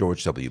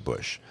George W.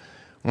 Bush.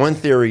 One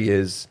theory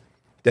is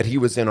that he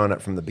was in on it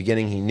from the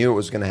beginning. He knew it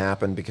was going to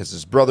happen because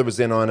his brother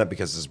was in on it,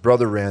 because his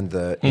brother ran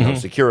the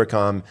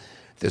Securicom,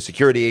 the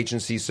security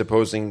agency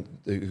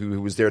who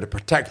was there to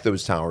protect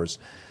those towers,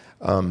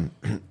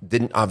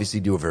 didn't obviously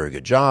do a very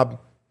good job.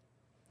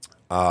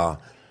 And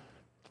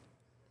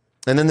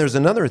then there's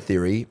another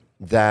theory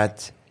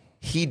that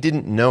he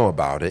didn't know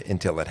about it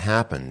until it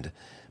happened,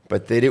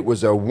 but that it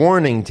was a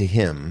warning to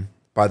him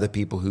by the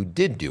people who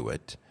did do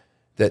it,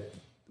 that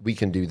we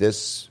can do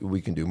this,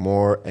 we can do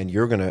more, and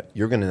you're gonna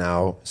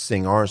now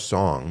sing our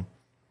song.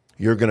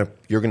 You're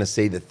gonna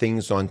say the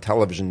things on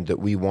television that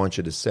we want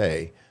you to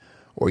say,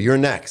 or you're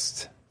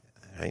next.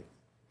 Right?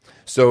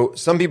 So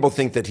some people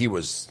think that he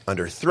was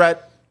under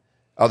threat.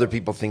 Other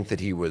people think that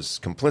he was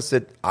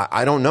complicit.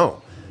 I don't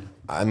know.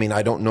 I mean,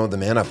 I don't know the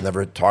man. I've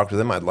never talked with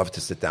him. I'd love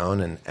to sit down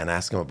and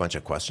ask him a bunch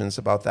of questions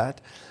about that.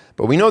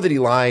 But we know that he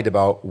lied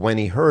about when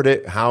he heard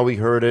it, how he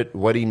heard it,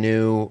 what he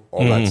knew,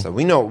 all that stuff.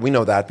 We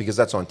know that because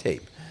that's on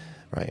tape.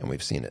 Right, and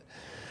we've seen it.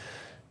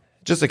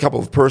 Just a couple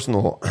of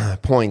personal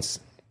points.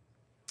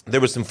 There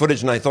was some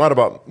footage, and I thought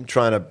about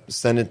trying to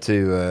send it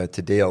to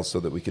Dale so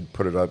that we could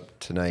put it up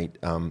tonight.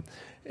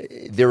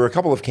 There were a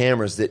couple of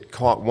cameras that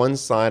caught one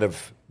side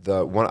of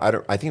the one.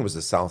 I think it was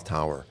the South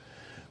Tower,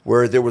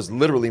 where there was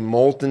literally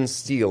molten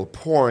steel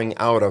pouring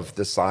out of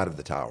the side of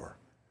the tower.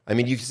 I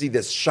mean, you can see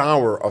this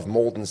shower of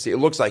molten steel.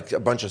 It looks like a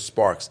bunch of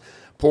sparks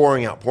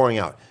pouring out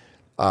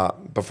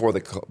before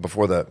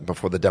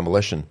the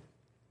demolition.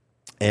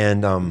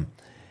 And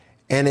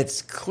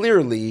it's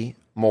clearly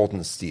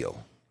molten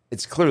steel.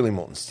 It's clearly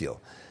molten steel.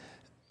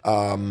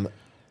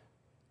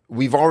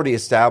 We've already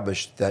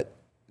established that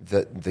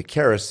the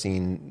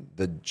kerosene,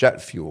 the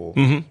jet fuel,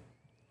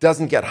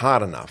 doesn't get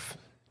hot enough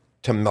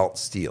to melt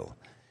steel.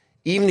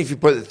 Even if you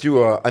put it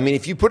through a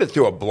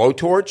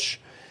blowtorch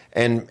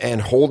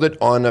and hold it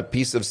on a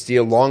piece of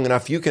steel long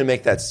enough, you can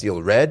make that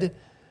steel red.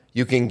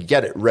 You can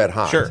get it red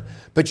hot. Sure.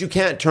 But you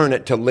can't turn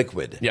it to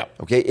liquid. Yeah.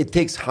 Okay? It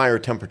takes higher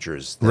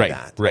temperatures than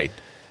that. Right.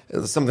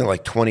 Something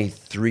like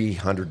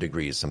 2,300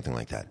 degrees, something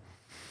like that.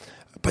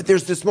 But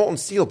there's this molten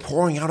steel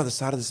pouring out of the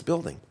side of this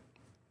building.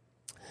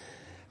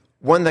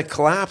 When the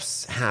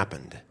collapse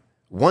happened,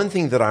 one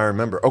thing that I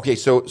remember, okay,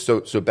 so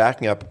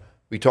backing up,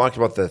 we talked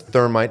about the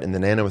thermite and the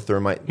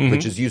nanothermite,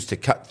 which is used to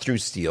cut through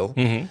steel.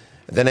 The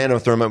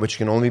nanothermite, which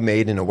can only be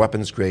made in a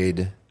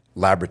weapons-grade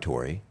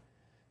laboratory.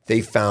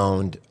 They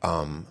found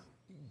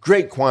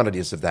great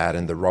quantities of that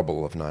in the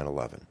rubble of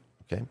 9/11.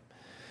 Okay,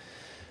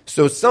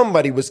 so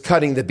somebody was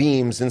cutting the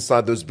beams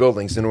inside those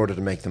buildings in order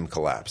to make them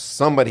collapse.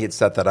 Somebody had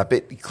set that up.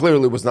 It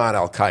clearly was not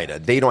Al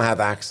Qaeda. They don't have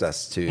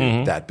access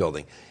to that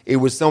building. It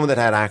was someone that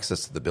had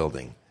access to the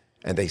building,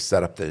 and they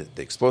set up the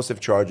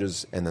explosive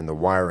charges and then the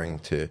wiring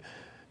to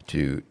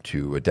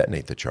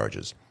detonate the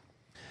charges.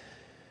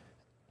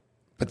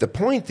 But the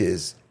point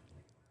is,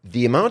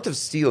 the amount of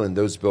steel in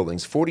those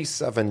buildings,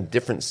 47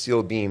 different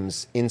steel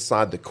beams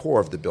inside the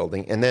core of the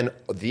building, and then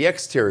the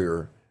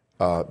exterior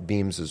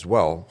beams as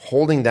well,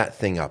 holding that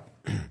thing up.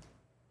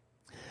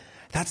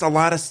 That's a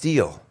lot of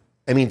steel.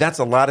 I mean, that's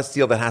a lot of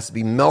steel that has to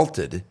be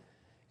melted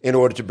in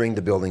order to bring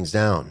the buildings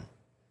down.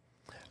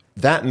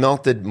 That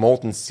melted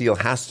molten steel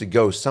has to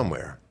go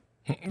somewhere.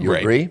 You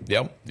agree?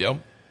 Yep.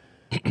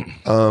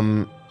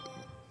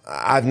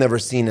 I've never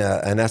seen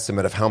an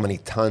estimate of how many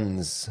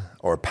tons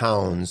or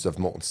pounds of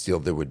molten steel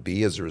there would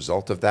be as a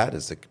result of that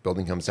as the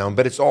building comes down.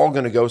 But it's all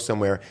going to go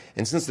somewhere.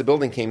 And since the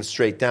building came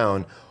straight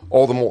down,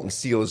 all the molten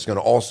steel is going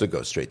to also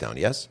go straight down,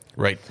 yes?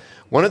 Right.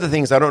 One of the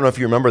things, I don't know if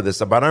you remember this,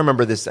 but I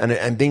remember this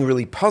and being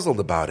really puzzled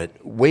about it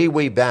way,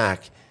 way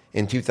back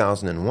in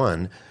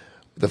 2001.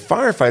 The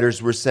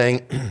firefighters were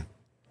saying,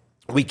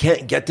 we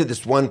can't get to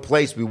this one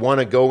place. We want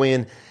to go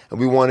in and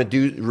we want to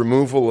do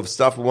removal of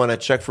stuff. We want to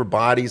check for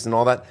bodies and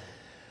all that.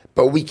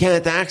 But we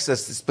can't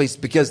access this place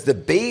because the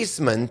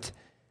basement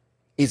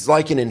is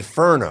like an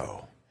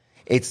inferno.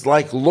 It's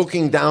like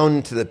looking down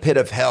into the pit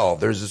of hell.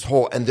 There's this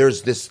whole, and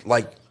there's this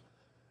like,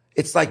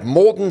 it's like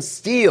molten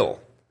steel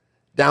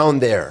down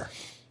there.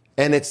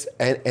 And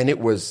it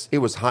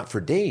was hot for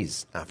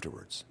days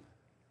afterwards.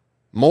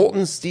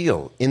 Molten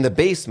steel in the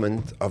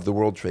basement of the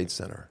World Trade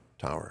Center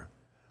tower.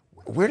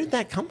 Where did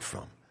that come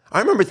from? I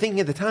remember thinking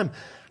at the time,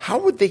 how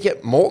would they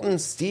get molten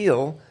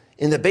steel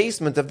in the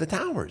basement of the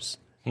towers?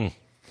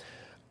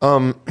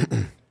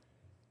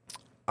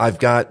 I've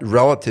got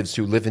relatives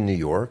who live in New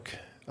York.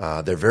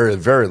 They're very,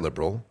 very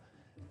liberal.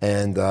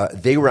 And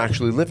they were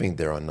actually living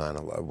there on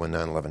 9/11, when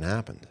 9/11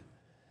 happened.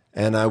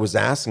 And I was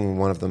asking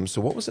one of them,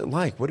 so what was it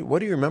like? What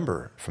do you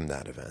remember from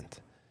that event?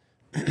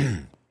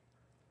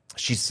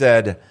 She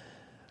said,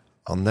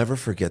 I'll never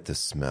forget the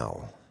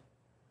smell.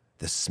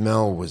 The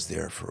smell was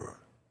there for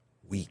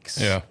weeks.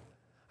 Yeah.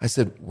 I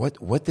said,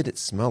 what did it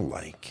smell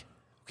like?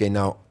 Okay,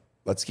 now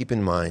let's keep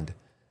in mind,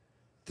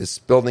 this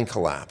building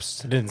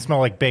collapsed. It didn't smell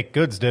like baked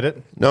goods, did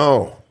it?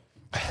 No.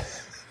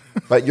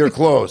 But you're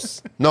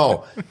close.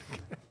 No.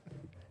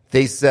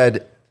 She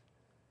said,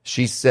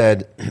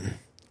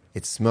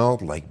 it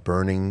smelled like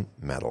burning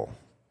metal.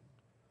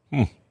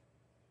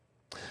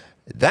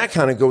 That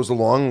kind of goes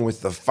along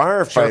with the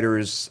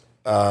firefighters'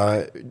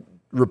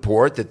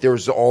 report that there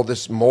was all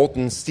this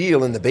molten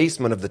steel in the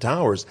basement of the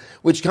towers,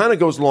 which kind of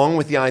goes along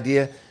with the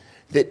idea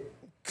that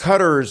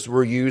cutters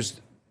were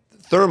used,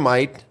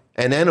 thermite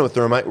and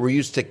endothermite were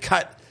used to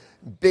cut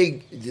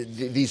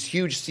these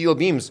huge steel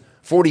beams,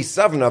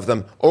 47 of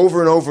them, over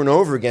and over and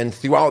over again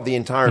throughout the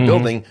entire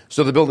building,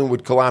 so the building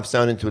would collapse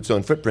down into its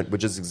own footprint,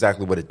 which is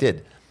exactly what it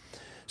did.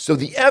 So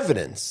the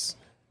evidence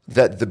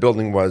that the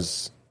building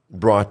was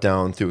brought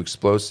down through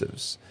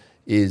explosives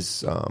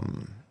is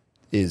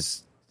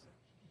it's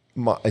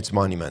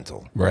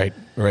monumental. Right.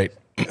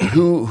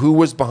 Who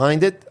was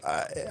behind it?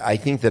 I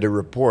think that a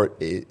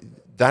report.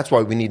 That's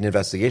why we need an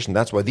investigation.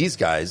 That's why these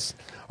guys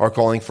are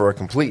calling for a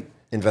complete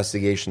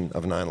investigation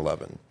of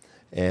 9/11,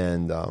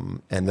 and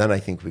then I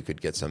think we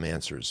could get some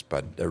answers.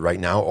 But right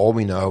now, all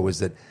we know is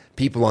that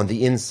people on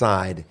the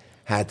inside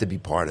had to be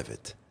part of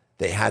it.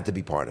 They had to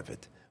be part of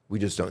it. We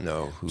just don't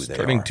know who they are.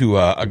 Starting to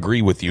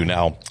agree with you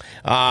now.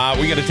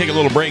 We got to take a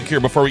little break here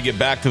before we get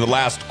back to the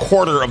last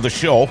quarter of the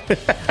show.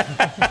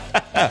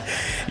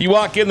 You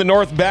walk in the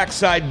north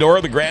backside door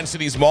of the Grand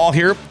Cities Mall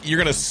here, you're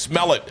going to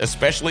smell it,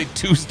 especially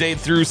Tuesday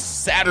through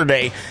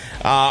Saturday.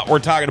 We're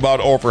talking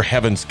about Over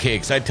Heaven's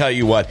Cakes. I tell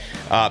you what,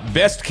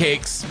 best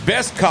cakes,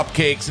 best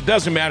cupcakes. It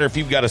doesn't matter if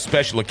you've got a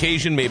special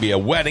occasion, maybe a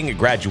wedding, a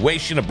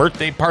graduation, a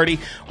birthday party,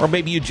 or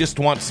maybe you just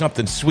want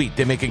something sweet.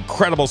 They make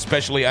incredible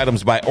specialty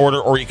items by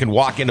order, or you can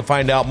walk in to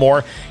find out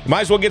more. You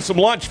might as well get some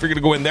lunch if you're going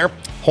to go in there.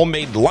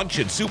 Homemade lunch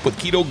and soup with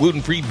keto,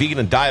 gluten-free, vegan,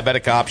 and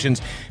diabetic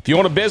options. If you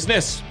own a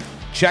business,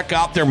 check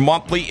out their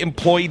monthly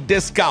employee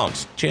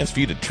discounts. Chance for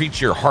you to treat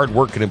your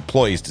hard-working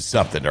employees to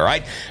something, all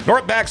right?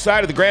 North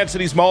backside of the Grand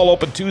Cities Mall,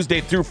 open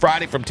Tuesday through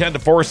Friday from 10 to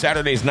 4,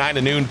 Saturdays 9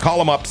 to noon. Call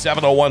them up,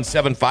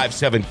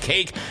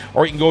 701-757-CAKE,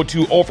 or you can go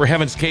to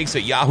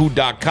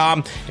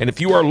overheavenscakes@yahoo.com. And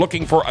if you are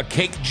looking for a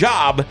cake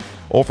job,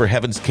 Over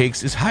Heaven's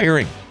Cakes is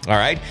hiring, all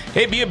right?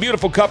 Hey, be a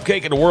beautiful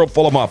cupcake in a world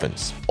full of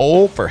muffins.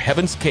 Over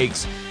Heaven's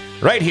Cakes,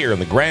 right here in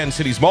the Grand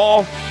Cities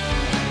Mall.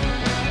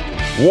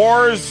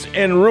 Wars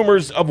and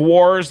rumors of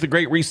wars. The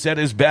Great Reset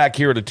is back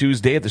here on a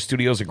Tuesday at the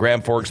studios of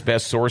Grand Forks'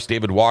 best source,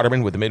 David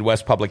Waterman, with the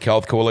Midwest Public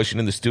Health Coalition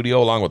in the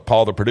studio, along with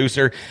Paul, the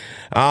producer.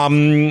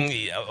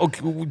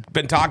 Okay, we've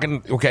been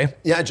talking. Okay.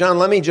 Yeah, John,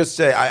 let me just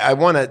say, I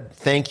want to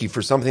thank you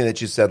for something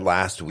that you said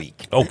last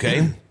week.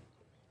 Okay.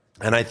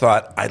 And I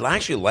thought, I'd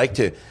actually like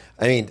to,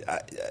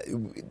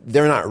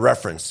 they're not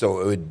referenced,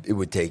 so it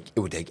would take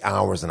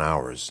hours and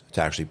hours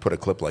to actually put a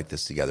clip like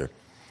this together.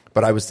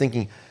 But I was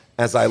thinking,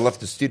 as I left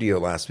the studio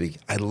last week,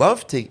 I'd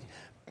love to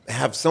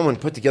have someone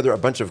put together a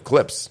bunch of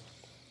clips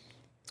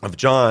of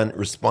John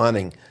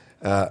responding,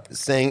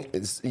 saying,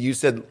 you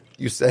said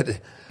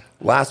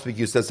last week,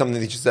 you said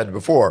something that you said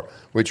before,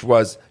 which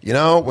was,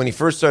 when he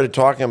first started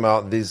talking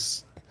about the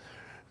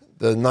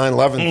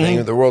 9/11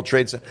 thing, the World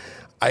Trade Center,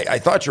 I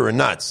thought you were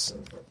nuts.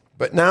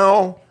 But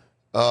now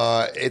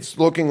it's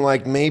looking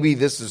like maybe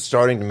this is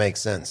starting to make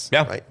sense.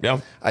 Yeah, right?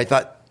 yeah. I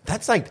thought,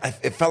 that's like,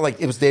 it felt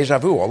like it was deja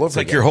vu all over It's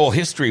like again. your whole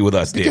history with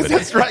us, David.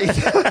 Because that's right.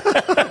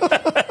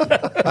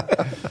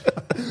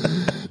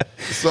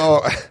 So,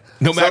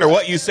 no matter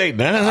what you say,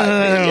 no.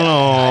 I don't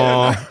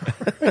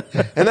know.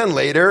 And then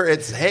later,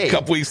 it's, hey. A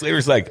couple weeks later,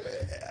 it's like,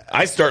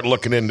 I start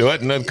looking into it,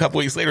 and then a couple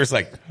weeks later, it's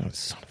like, oh,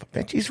 son of a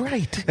Betty's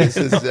right. This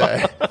is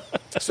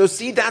so.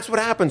 See, that's what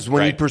happens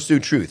when you Right. pursue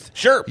truth.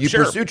 Sure, you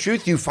sure. pursue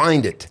truth, you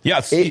find it.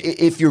 Yes.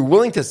 If you're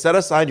willing to set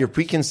aside your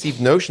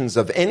preconceived notions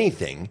of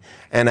anything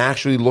and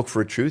actually look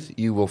for truth,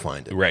 you will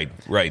find it. Right,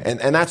 right.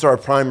 And that's our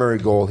primary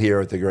goal here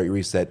at the Great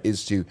Reset,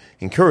 is to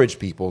encourage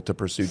people to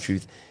pursue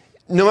truth,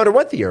 no matter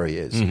what the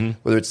area is,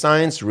 whether it's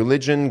science,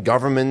 religion,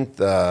 government,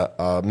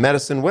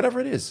 medicine, whatever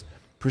it is.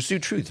 Pursue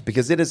truth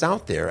because it is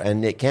out there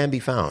and it can be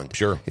found.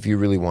 Sure. If you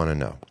really want to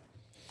know.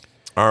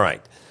 All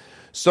right.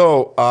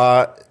 So,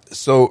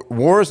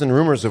 wars and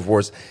rumors of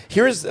wars.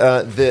 Here's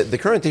the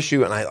current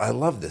issue, and I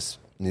love this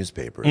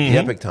newspaper, the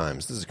Epic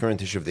Times. This is the current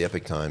issue of the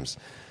Epic Times.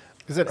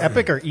 Is it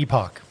Epic or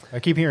Epoch? I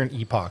keep hearing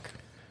Epoch.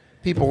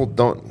 People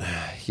don't,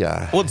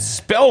 yeah. Well, it's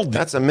spelled.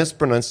 That's a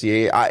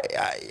mispronunciation.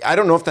 I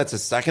don't know if that's a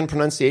second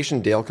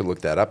pronunciation. Dale could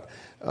look that up.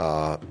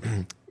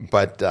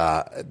 But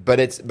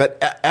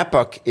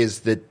Epoch is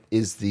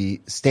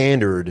the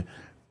standard,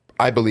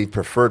 I believe,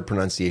 preferred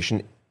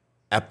pronunciation.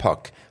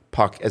 Epoch.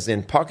 Puck, as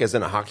in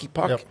a hockey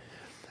puck.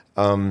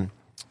 Yep.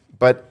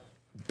 But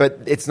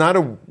it's not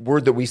a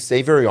word that we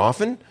say very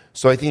often,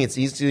 so I think it's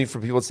easy for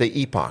people to say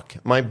epoch.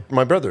 My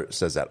brother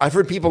says that. I've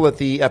heard people at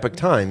the Epic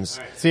Times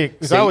See,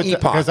 say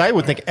epoch. because I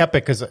would think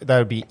Epic, because that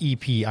would be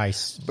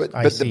EPIC.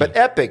 But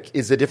epic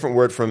is a different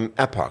word from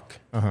epoch.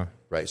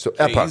 Right, so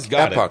epoch. he's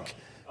got it. Epoch.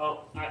 I'm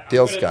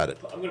Dale's gonna- got it.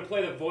 I'm going to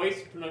play the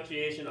voice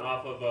pronunciation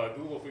off of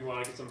Google if we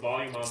want to get some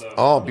volume on the.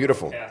 Oh, on the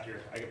beautiful. podcaster.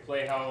 I can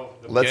play how.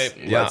 The Let's-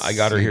 Okay, yeah, I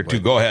got her see here too.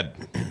 what- Go ahead.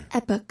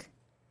 Epic.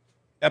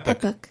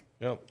 Epic. Epic.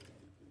 Yep.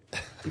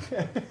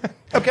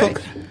 Okay.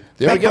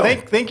 There we go.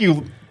 Thank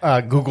you,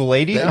 Google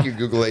lady. Thank you,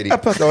 Google lady.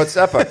 So it's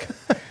epic.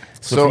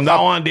 So from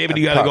now on, David,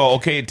 you got to go.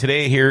 Okay,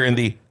 today here in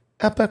the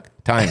Epic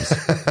Times.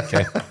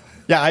 Okay.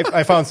 Yeah,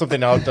 I found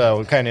something out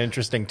kind of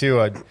interesting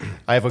too.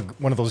 I have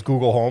one of those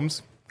Google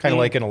Homes, kind of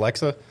like an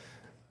Alexa.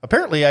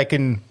 Apparently, I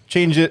can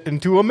change it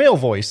into a male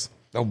voice.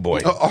 Oh boy.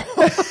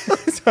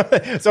 So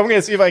I'm going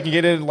to see if I can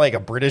get it in like a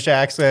British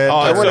accent.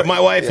 Oh, that's or- what my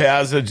wife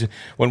has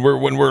when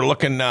we're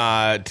looking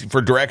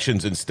for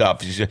directions and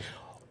stuff. She said,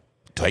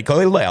 take a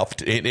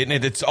left, and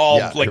it's all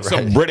Yeah, like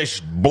some right. British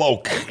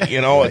bloke.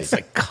 You know, it's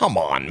like, come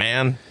on,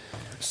 man.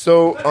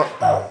 So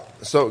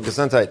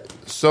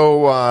Gesundheit.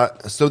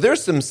 So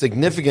there's some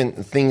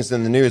significant things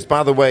in the news.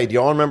 By the way, do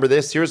you all remember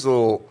this? Here's a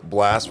little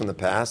blast from the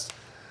past.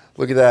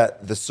 Look at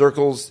that. The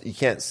circles, you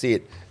can't see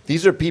it.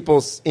 These are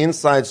people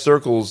inside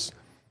circles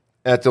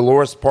at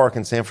Dolores Park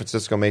in San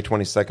Francisco, May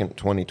 22nd,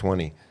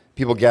 2020.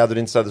 People gathered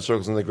inside the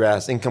circles in the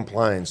grass in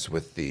compliance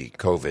with the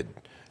COVID,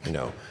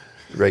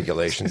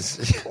 regulations.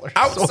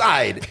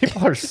 Outside.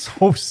 People are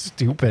so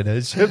stupid.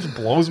 It just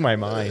blows my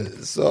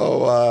mind.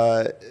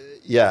 So,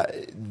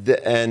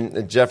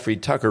 and Jeffrey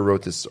Tucker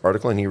wrote this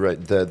article, and he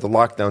wrote, the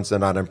lockdowns did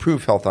not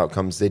improve health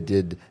outcomes. They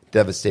did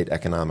devastate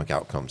economic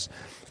outcomes.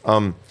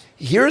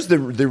 Here's the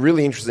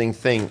really interesting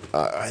thing.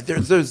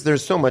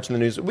 There's so much in the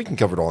news. We can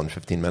cover it all in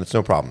 15 minutes,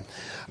 no problem.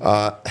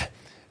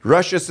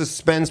 Russia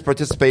suspends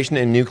participation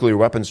in nuclear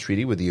weapons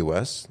treaty with the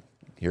U.S.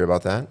 Hear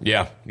about that?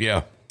 Yeah.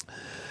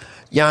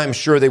 Yeah, I'm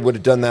sure they would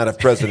have done that if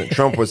President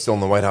Trump was still in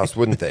the White House,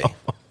 wouldn't they?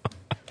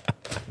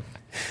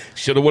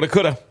 Shoulda, woulda,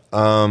 coulda.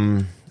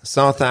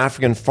 South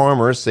African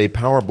farmers say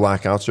power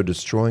blackouts are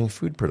destroying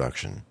food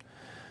production.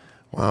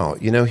 Wow.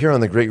 Here on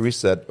the Great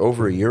Reset,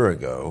 over a year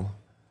ago,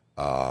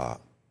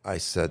 I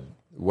said,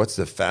 what's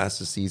the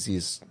fastest,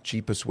 easiest,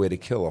 cheapest way to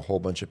kill a whole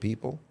bunch of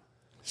people?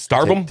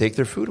 Starve them. Take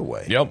their food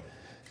away. Yep.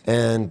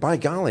 And by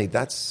golly,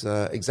 that's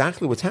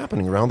exactly what's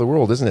happening around the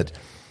world, isn't it?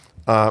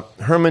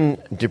 Herman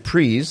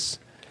DePries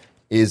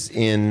is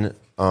in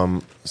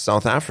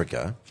South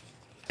Africa,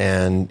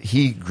 and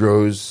he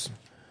grows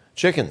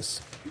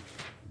chickens.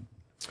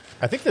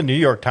 I think the New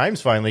York Times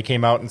finally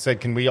came out and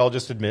said, can we all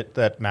just admit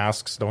that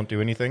masks don't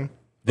do anything?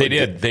 They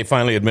did. They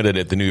finally admitted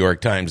it. The New York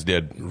Times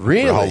did.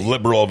 Really? For how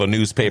liberal of a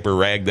newspaper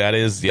rag that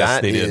is. Yes,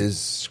 That they did.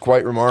 is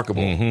quite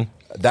remarkable.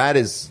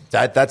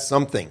 That's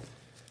something.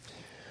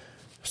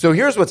 So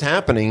here's what's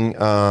happening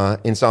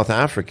in South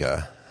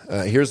Africa.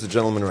 Here's the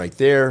gentleman right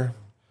there,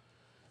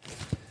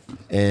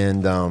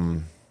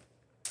 and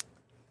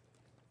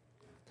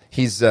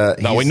he's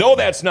Now, we know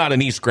that's not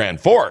in East Grand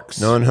Forks.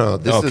 no.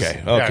 This is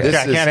Okay. this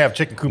I is- can't have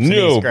chicken coops in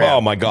No. East Grand. Oh,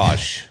 my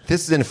gosh.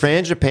 This is in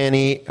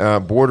Frangipani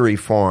Bordery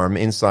Farm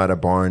inside a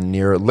barn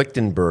near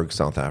Lichtenburg,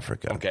 South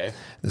Africa. Okay.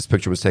 This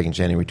picture was taken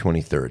January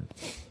 23rd.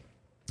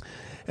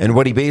 And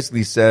what he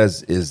basically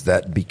says is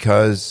that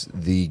because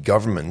the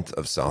government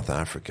of South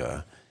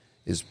Africa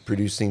is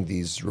producing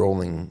these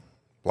rolling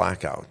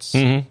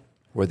blackouts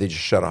where they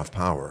just shut off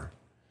power,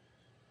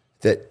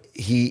 that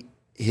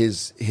his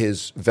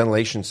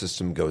ventilation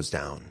system goes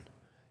down,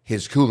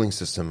 his cooling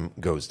system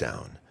goes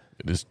down.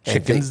 His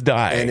chickens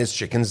die. And his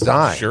chickens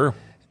die. Sure.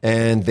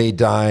 And they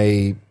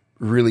die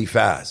really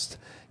fast.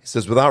 He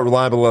says, without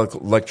reliable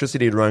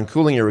electricity to run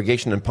cooling,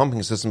 irrigation, and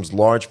pumping systems,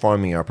 large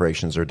farming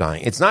operations are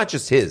dying. It's not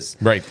just his.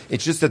 Right.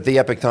 It's just that the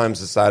Epic Times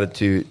decided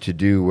to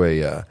do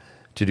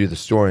the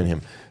story on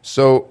him.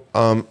 So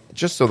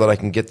just so that I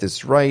can get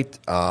this right,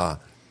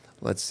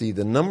 let's see.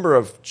 The number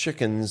of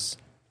chickens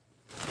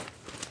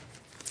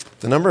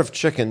The number of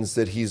chickens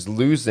that he's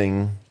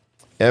losing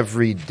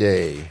every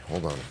day.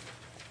 Hold on.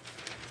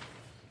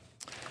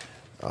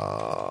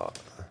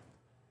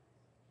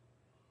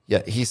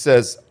 Yeah, he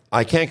says,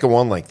 I can't go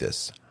on like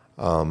this.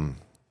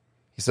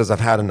 He says, I've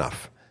had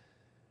enough.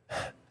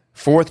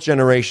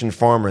 Fourth-generation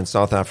farmer in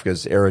South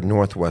Africa's arid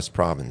northwest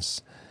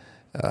province.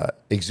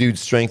 Exudes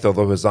strength,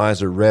 although his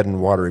eyes are red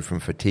and watery from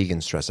fatigue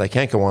and stress. I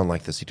can't go on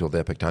like this, he told the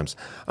Epic Times.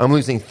 I'm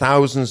losing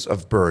thousands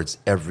of birds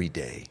every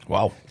day.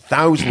 Wow.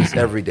 Thousands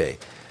every day.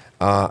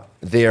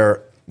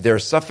 They're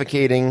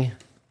suffocating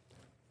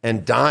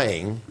and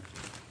dying.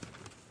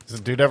 Has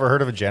the dude ever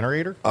heard of a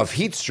generator? Of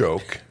heat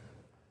stroke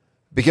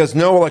because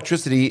no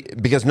electricity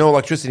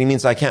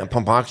means I can't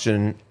pump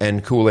oxygen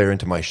and cool air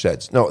into my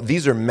sheds. No,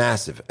 these are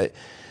massive.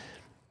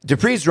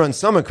 Dupree's runs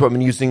some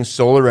equipment using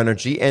solar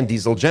energy and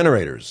diesel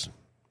generators,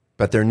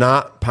 but they're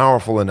not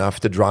powerful enough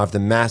to drive the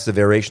massive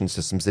aeration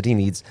systems that he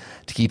needs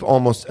to keep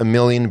almost 1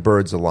 million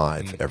birds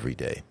alive every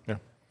day. Yeah.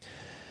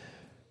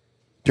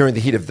 During the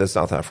heat of the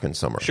South African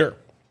summer. Sure.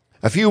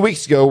 A few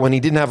weeks ago, when he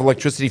didn't have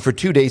electricity for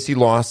 2 days, he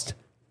lost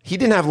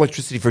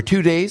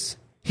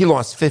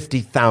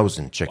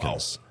 50,000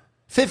 chickens. Wow.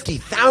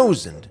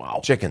 50,000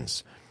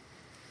 chickens.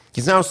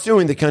 He's now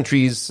suing the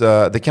county's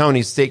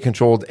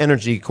state-controlled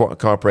energy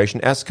corporation,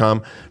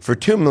 Eskom, for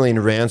 2 million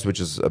rands, which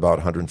is about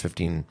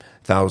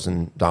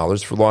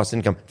 $115,000 for lost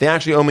income. They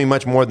actually owe me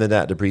much more than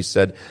that, Dupree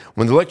said.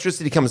 When the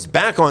electricity comes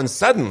back on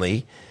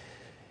suddenly,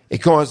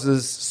 it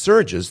causes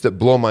surges that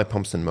blow my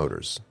pumps and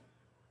motors.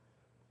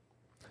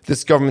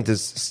 This government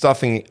is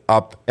stuffing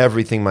up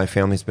everything my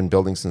family's been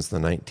building since the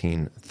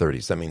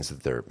 1930s. That means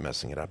that they're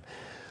messing it up.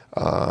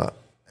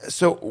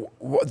 So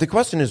the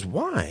question is,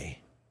 why?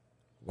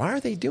 Why are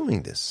they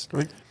doing this?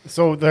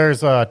 So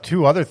there's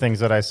two other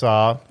things that I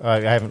saw. I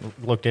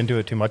haven't looked into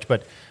it too much,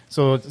 but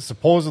so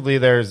supposedly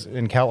there's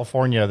in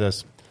California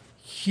this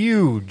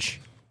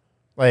huge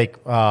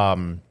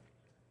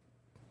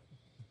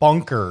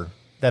bunker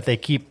that they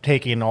keep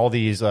taking all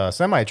these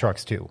semi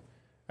trucks to,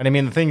 and I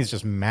mean the thing is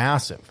just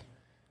massive.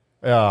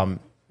 So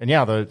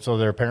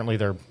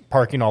they're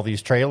parking all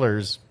these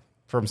trailers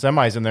from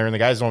semis in there, and the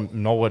guys don't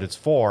know what it's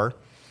for.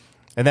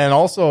 And then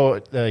also,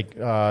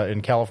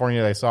 in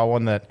California, I saw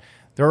one that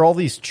there are all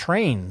these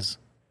trains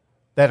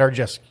that are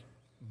just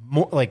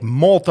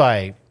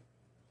multi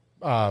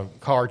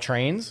car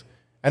trains,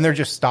 and they're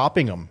just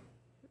stopping them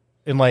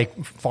in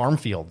farm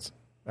fields,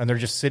 and they're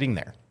just sitting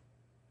there.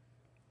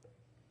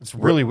 It's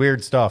really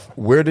weird stuff.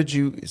 Where did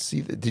you see?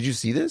 Did you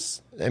see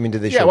this? I mean,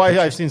 did they? Yeah, well,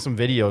 I've seen some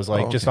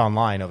videos just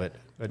online of it,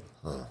 but.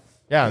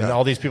 Yeah, and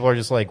all these people are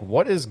just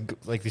what is,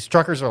 these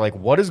truckers are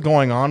what is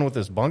going on with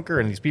this bunker?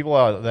 And these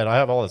people that I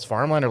have all this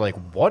farmland are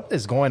what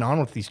is going on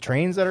with these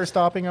trains that are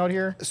stopping out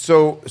here?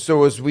 So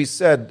as we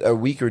said a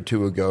week or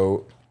two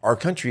ago, our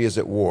country is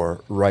at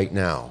war right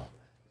now.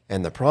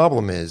 And the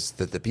problem is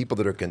that the people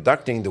that are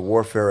conducting the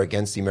warfare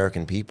against the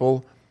American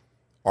people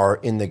are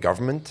in the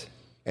government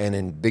and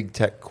in big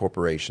tech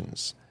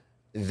corporations.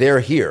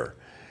 They're here.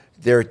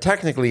 They're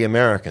technically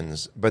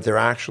Americans, but they're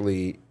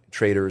actually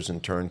traitors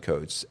and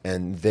turncoats,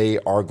 and they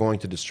are going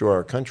to destroy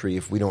our country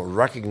if we don't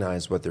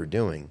recognize what they're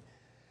doing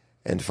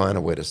and find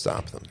a way to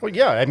stop them. Well,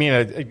 yeah, I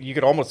mean, you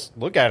could almost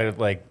look at it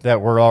that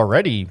we're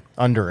already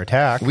under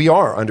attack. We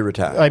are under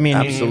attack. I mean,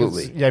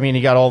 absolutely. I mean,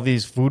 you got all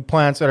these food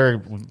plants that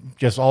are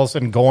just all of a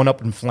sudden going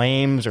up in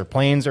flames, or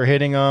planes are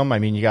hitting them. I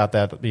mean, you got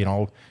that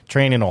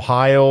train in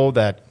Ohio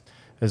that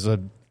is a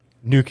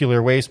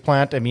nuclear waste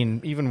plant. I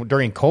mean, even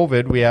during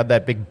COVID, we had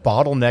that big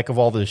bottleneck of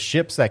all the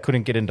ships that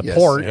couldn't get into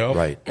port. Yep.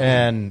 Right.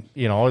 And,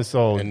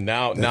 And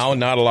now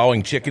not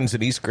allowing chickens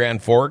at East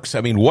Grand Forks. I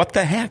mean, what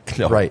the heck?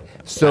 No. Right.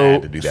 So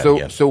here's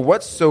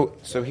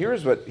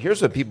what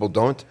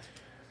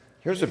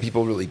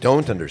people really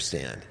don't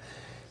understand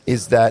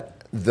is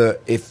that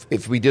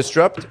if we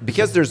disrupt,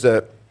 because there's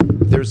a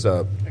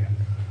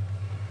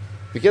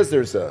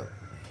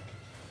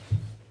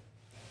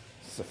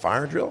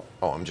fire drill?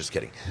 Oh, I'm just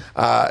kidding.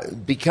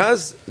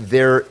 Because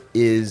there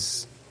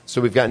is,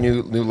 so we've got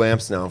new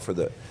lamps now for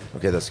the.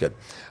 Okay, that's good.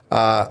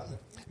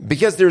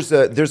 Because there's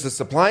a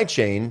supply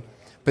chain,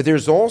 but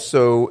there's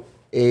also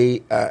a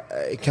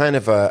kind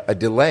of a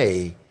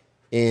delay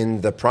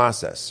in the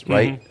process,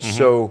 right?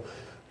 Mm-hmm.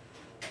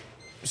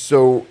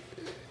 So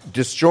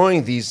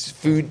destroying these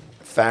food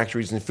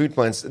factories and food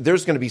plants,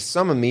 there's going to be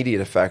some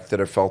immediate effect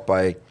that are felt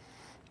by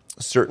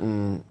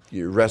certain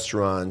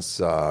restaurants,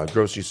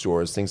 grocery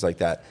stores, things like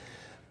that.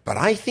 But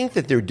I think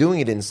that they're doing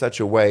it in such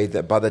a way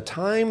that by the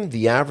time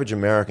the average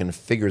American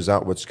figures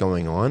out what's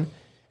going on,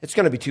 it's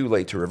going to be too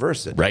late to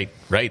reverse it. Right.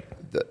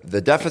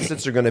 The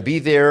deficits are going to be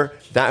there.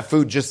 That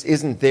food just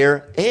isn't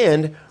there.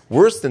 And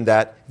worse than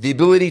that, the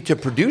ability to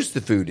produce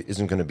the food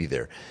isn't going to be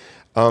there.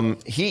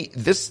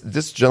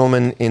 This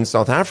gentleman in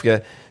South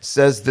Africa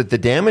says that the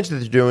damage that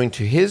they're doing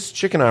to his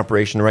chicken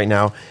operation right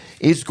now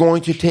is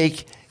going to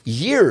take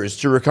years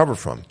to recover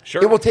from.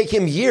 Sure. It will take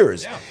him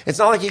years. Yeah. It's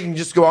not like you can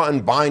just go out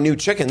and buy new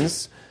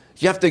chickens.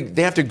 They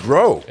have to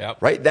grow,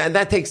 right?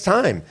 That takes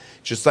time.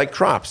 Just like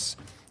crops.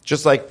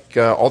 Just like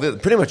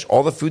pretty much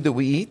all the food that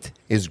we eat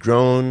is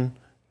grown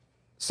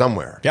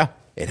somewhere. Yeah.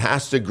 It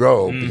has to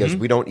grow because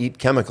we don't eat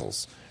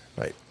chemicals,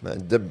 right?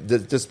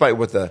 Despite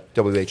what the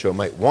WHO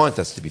might want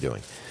us to be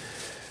doing.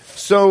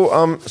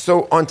 So,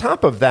 so on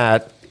top of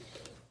that,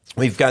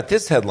 we've got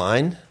this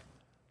headline.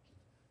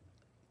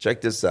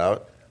 Check this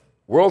out.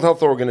 World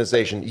Health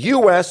Organization,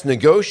 U.S.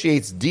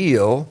 negotiates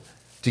deal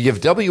to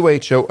give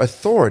WHO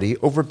authority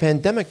over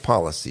pandemic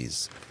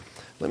policies.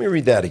 Let me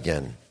read that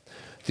again.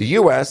 The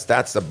U.S.,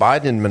 that's the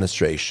Biden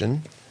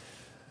administration,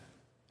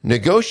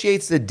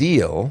 negotiates a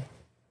deal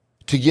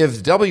to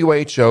give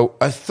WHO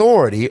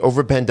authority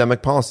over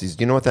pandemic policies.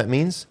 Do you know what that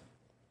means?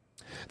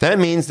 That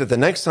means that the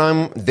next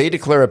time they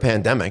declare a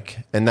pandemic,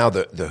 and now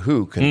the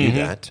WHO can do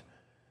that.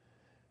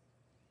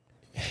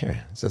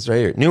 Here, it says right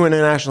here. New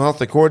international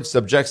health accord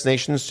subjects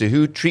nations to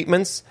WHO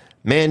treatments,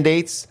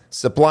 mandates,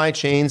 supply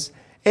chains,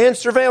 and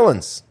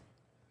surveillance.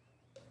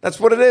 That's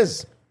what it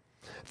is.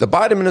 The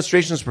Biden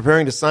administration is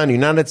preparing to sign the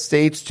United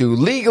States to a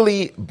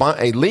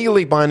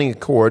legally binding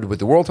accord with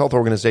the World Health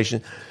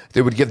Organization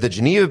that would give the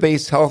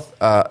Geneva-based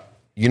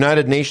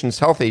United Nations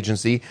Health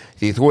Agency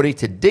the authority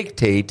to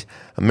dictate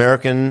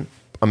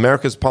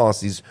America's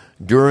policies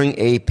during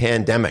a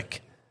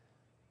pandemic.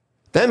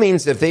 That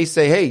means if they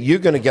say, hey, you're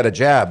going to get a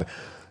jab,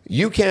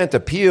 you can't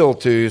appeal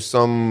to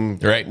some,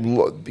 right.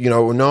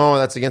 No,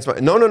 that's against my,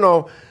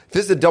 no.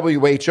 This is a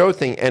WHO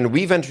thing, and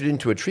we've entered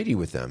into a treaty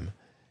with them,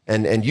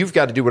 and you've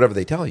got to do whatever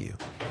they tell you.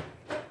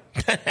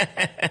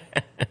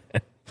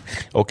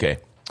 Okay.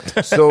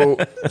 So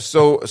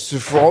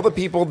for all the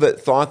people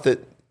that thought that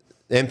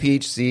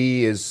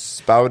MPHC is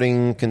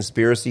spouting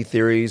conspiracy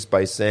theories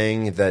by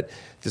saying that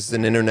this is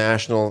an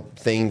international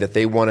thing that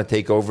they want to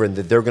take over and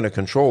that they're going to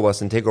control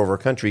us and take over our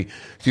country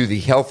through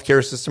the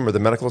healthcare system or the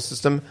medical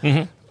system,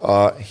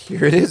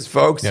 here it is,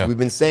 folks. Yeah. We've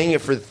been saying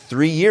it for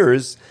 3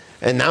 years,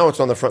 and now it's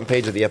on the front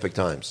page of the Epic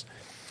Times.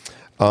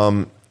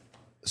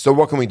 So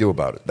what can we do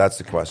about it? That's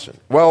the question.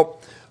 Well,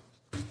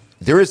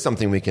 there is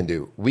something we can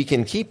do. We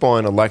can keep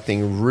on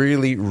electing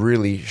really,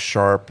 really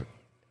sharp,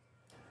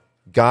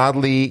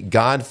 godly,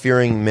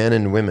 God-fearing men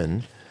and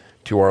women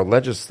to our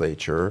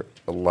legislature,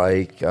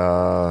 like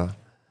Jeff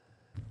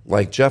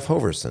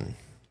Hoverson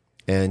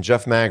and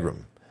Jeff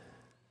Magrum.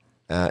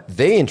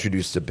 They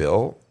introduced a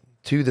bill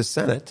to the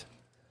Senate,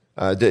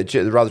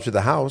 rather to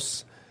the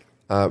House.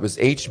 It was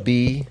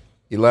HB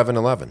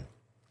 1111.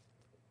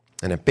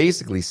 And it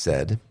basically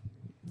said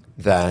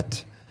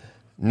that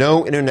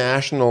no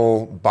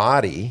international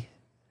body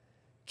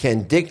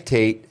can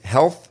dictate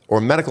health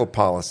or medical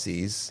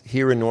policies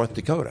here in North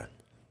Dakota.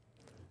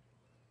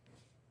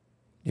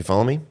 You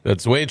follow me?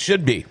 That's the way it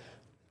should be.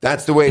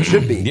 That's the way it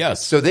should be.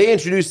 Yes. So they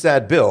introduced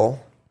that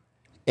bill,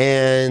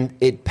 and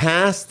it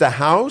passed the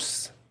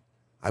House.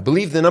 I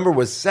believe the number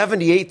was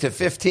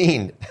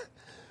 78-15,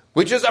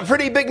 which is a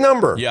pretty big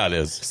number. Yeah, it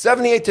is.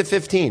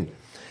 78-15.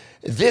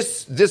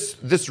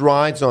 This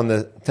rides on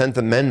the 10th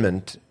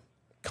Amendment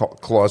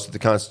clause of the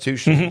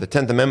Constitution, the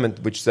 10th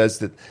Amendment, which says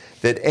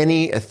that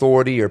any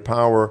authority or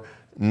power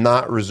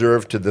not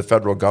reserved to the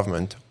federal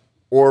government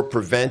or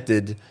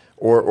prevented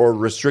or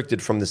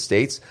restricted from the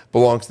states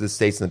belongs to the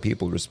states and the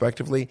people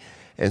respectively.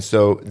 And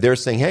so they're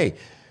saying, hey,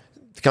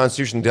 the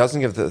Constitution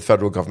doesn't give the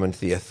federal government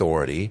the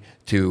authority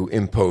to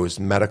impose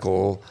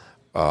medical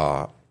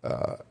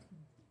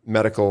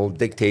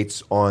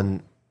dictates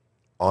on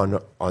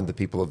the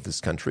people of this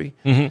country.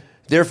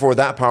 Therefore,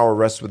 that power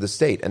rests with the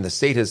state. And the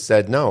state has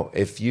said, no,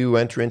 if you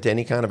enter into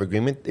any kind of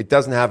agreement, it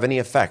doesn't have any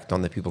effect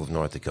on the people of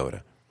North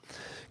Dakota.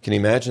 Can you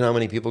imagine how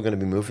many people are going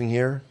to be moving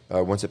here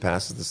once it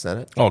passes the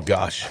Senate? Oh,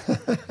 gosh.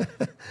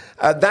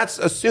 That's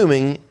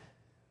assuming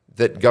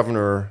that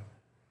Governor...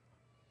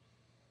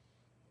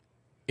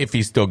 If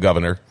he's still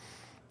governor.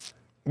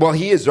 Well,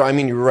 he is. I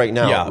mean, right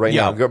now. Yeah, right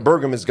yeah. now.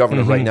 Burgum is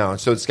governor right now.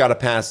 So it's got to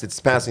pass. It's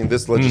passing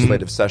this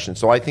legislative session.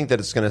 So I think that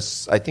it's going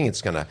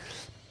to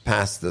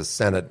pass the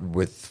Senate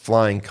with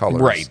flying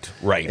colors.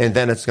 Right. And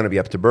then it's going to be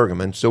up to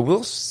Burgum. And so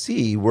we'll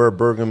see where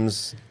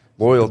Burgum's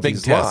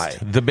loyalties lie.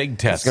 The big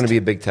test. It's going to be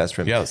a big test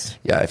for him. Yes.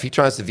 Yeah, if he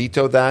tries to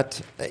veto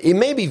that, it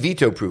may be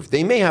veto-proof.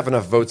 They may have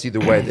enough votes either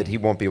way that he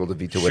won't be able to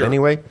veto it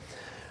anyway.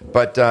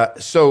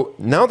 But so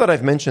now that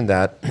I've mentioned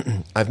that,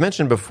 I've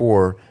mentioned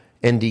before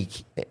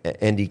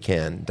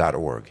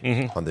ndcan.org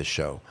on this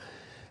show.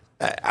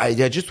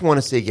 I just want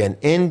to say again,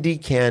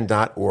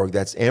 ndcan.org.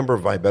 That's Amber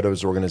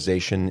Vibetto's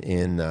organization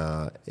in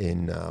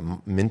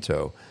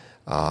Minto,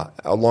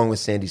 along with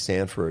Sandy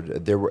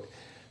Sanford. They were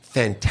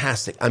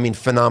fantastic. I mean,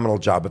 phenomenal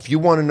job. If you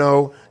want to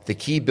know the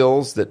key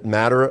bills that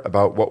matter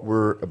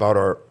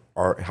about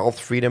our health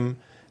freedom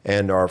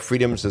and our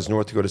freedoms as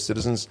North Dakota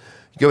citizens,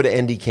 go to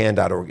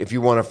ndcan.org. If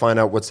you want to find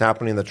out what's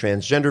happening in the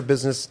transgender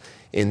business,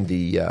 in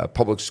the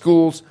public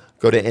schools,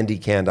 go to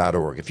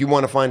ndcan.org. If you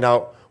want to find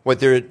out what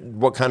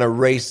kind of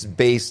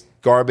race-based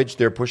garbage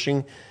they're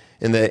pushing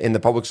in the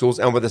public schools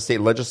and what the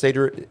state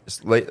legislature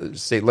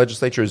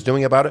is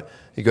doing about it,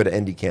 you go to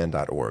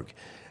ndcan.org.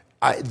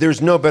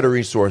 There's no better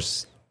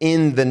resource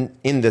in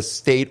the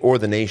state or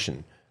the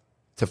nation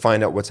to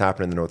find out what's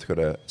happening in the North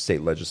Dakota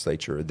State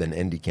Legislature than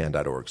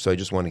ndcan.org. So I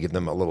just want to give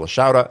them a little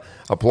shout out,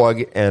 a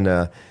plug, and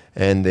a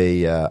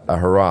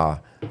hurrah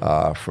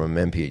from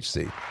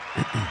MPHC.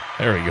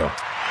 There we go.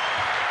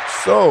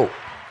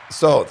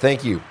 So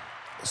thank you.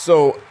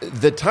 So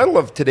the title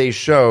of today's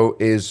show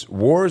is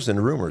Wars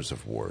and Rumors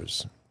of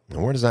Wars.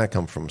 And where does that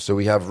come from? So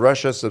we have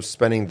Russia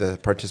suspending the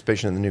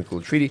participation in the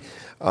nuclear treaty,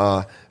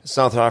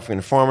 South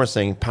African farmers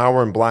saying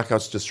power and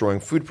blackouts destroying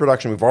food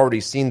production. We've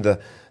already seen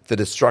the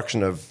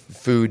destruction of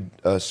food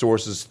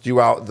sources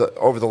throughout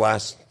over the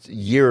last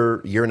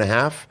year and a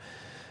half.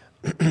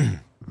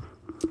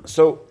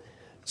 So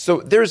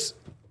there's,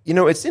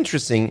 it's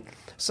interesting.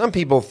 Some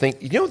people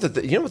think, what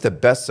the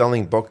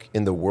best-selling book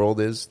in the world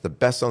is? The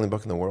best-selling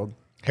book in the world?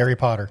 Harry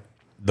Potter.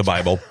 The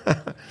Bible.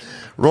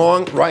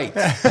 Wrong, right.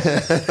 I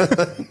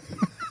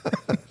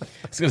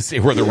was going to say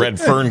where the red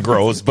fern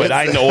grows, but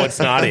I know it's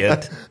not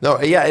it.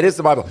 No, yeah, it is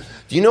the Bible.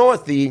 Do you know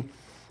what the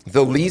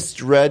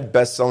least read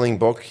best-selling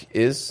book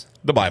is?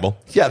 The Bible.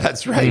 Yeah,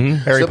 that's right. Mm-hmm.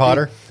 Harry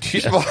Potter.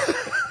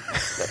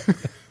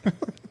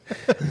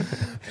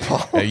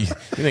 You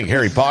think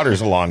Harry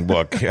Potter's a long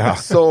book? Yeah.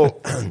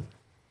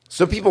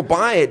 So people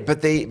buy it,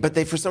 but they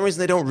for some reason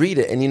they don't read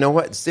it. And you know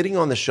what? Sitting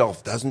on the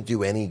shelf doesn't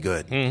do any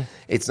good.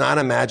 It's not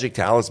a magic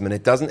talisman.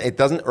 It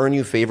doesn't earn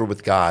you favor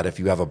with God if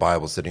you have a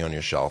Bible sitting on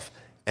your shelf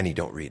and you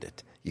don't read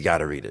it. You got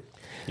to read it.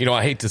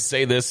 I hate to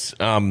say this.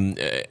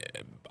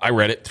 I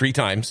read it 3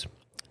 times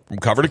from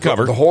cover to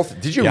cover. The whole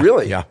did you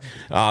really? Yeah.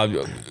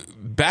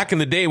 Back in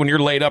the day when you're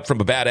laid up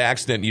from a bad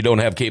accident and you don't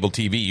have cable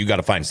TV, you got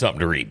to find something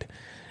to read.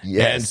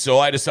 Yes. And so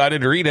I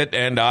decided to read it,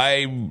 and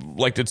I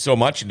liked it so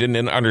much,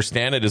 didn't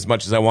understand it as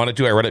much as I wanted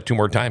to. I read it 2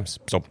 more times.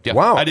 So, yeah,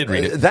 wow. I did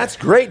read it. That's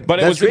great. But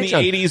it That's was in great, the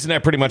John. 80s, and I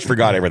pretty much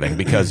forgot everything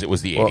because it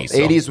was the 80s.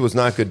 80s was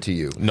not good to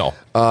you. No.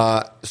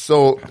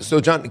 So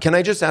John, can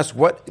I just ask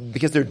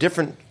because there are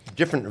different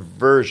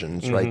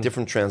versions, right?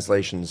 Different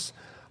translations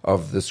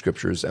of the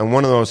scriptures. And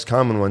one of the most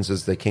common ones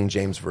is the King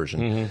James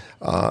Version.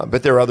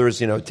 But there are others,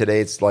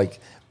 today it's like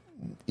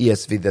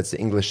ESV, that's the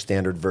English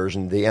Standard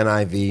Version, the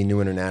NIV,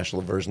 New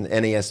International Version,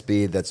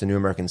 NASB, that's the New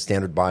American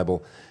Standard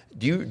Bible.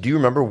 Do you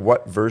remember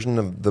what version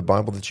of the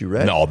Bible that you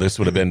read? No, this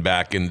would have been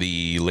back in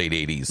the late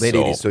 80s. Late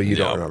 80s, so you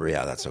don't remember.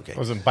 Yeah, that's okay.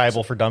 Was it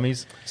Bible for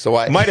Dummies? So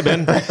Might have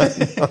been.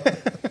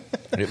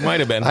 It might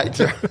have been.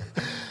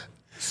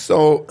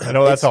 So I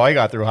know that's how I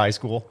got through high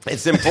school.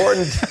 It's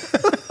important.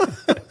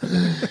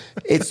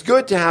 It's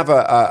good to have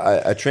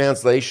a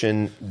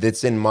translation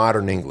that's in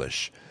modern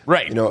English.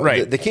 Right,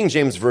 right. The King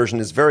James Version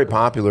is very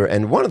popular,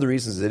 and one of the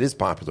reasons it is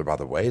popular, by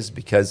the way, is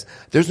because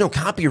there's no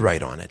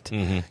copyright on it.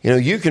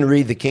 You can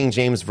read the King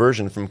James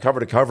Version from cover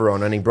to cover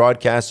on any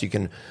broadcast. You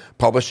can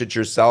publish it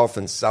yourself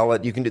and sell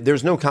it.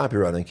 There's no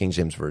copyright on the King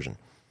James Version.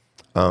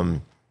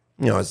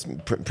 It's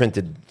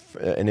printed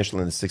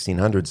initially in the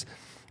 1600s.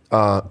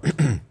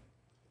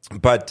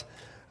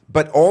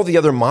 But all the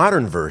other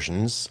modern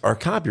versions are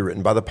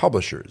copywritten by the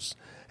publishers.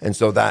 And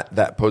so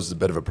that poses a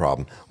bit of a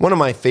problem. One of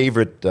my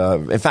favorite,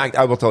 in fact,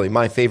 I will tell you,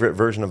 my favorite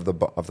version of the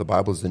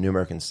Bible is the New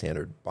American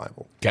Standard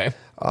Bible. Okay.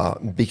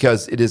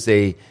 Because it is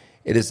a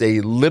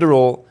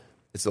literal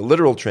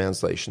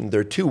translation.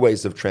 There are 2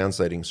 ways of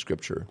translating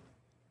Scripture.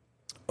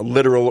 A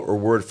literal or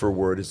word for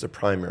word is the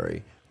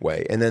primary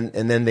way, and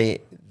then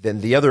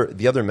the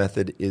other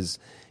method is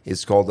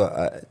called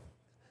a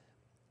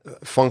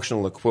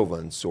functional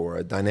equivalence or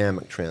a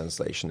dynamic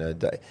translation,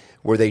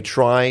 where they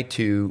try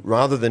to,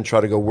 rather than try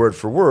to go word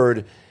for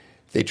word,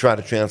 they try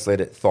to translate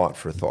it thought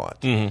for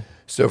thought.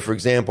 So, for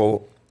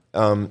example,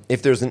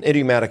 if there's an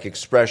idiomatic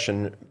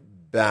expression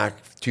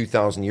back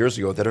 2,000 years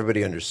ago that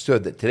everybody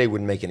understood that today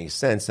wouldn't make any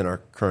sense in our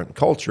current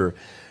culture,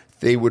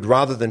 they would,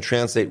 rather than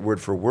translate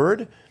word for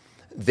word,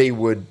 they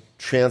would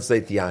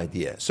translate the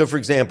idea. So, for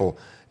example,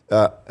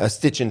 a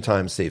stitch in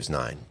time saves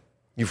 9.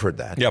 You've heard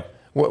that. Yep.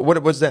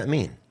 What does that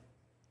mean?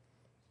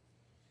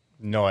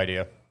 No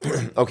idea.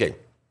 Okay.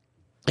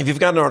 If you've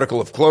got an article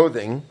of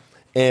clothing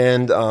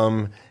and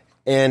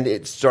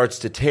it starts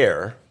to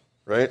tear,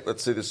 right?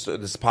 Let's say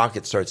this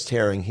pocket starts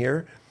tearing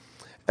here,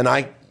 and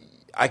I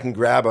can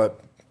grab a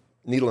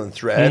needle and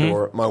thread,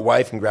 or my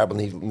wife can grab a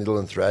needle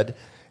and thread,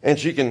 and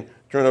she can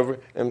turn over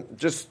and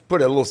just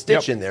put a little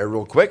stitch in there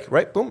real quick,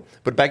 right? Boom,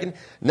 put it back in.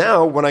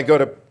 Now, when I go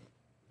to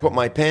put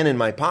my pen in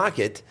my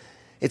pocket,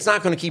 it's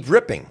not going to keep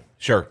ripping.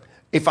 Sure.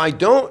 If I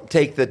don't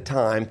take the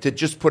time to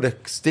just put a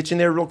stitch in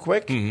there real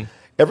quick,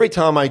 every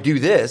time I do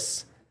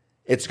this,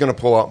 it's going to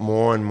pull out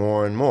more and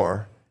more and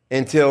more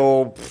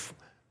until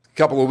a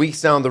couple of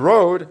weeks down the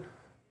road,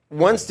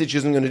 1 stitch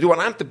isn't going to do it.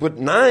 I have to put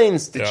 9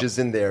 stitches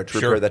in there to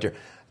repair that tear.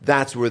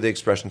 That's where the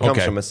expression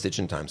comes from, a stitch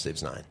in time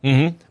saves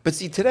 9. But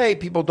see, today,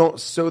 people don't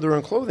sew their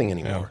own clothing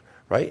anymore,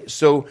 right?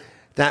 So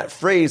that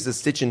phrase, a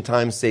stitch in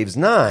time saves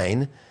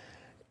 9,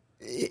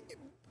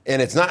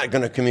 and it's not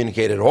going to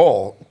communicate at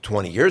all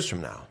 20 years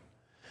from now.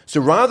 So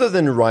rather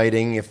than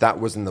writing, if that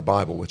was in the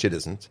Bible, which it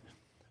isn't,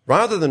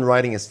 rather than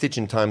writing a stitch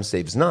in time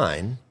saves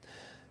 9,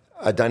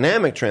 a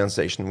dynamic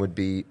translation would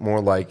be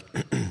more like,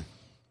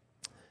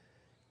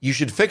 you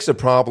should fix a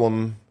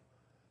problem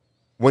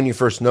when you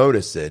first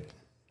notice it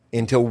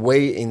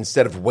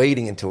instead of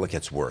waiting until it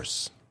gets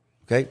worse.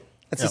 Okay?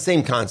 That's the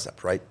same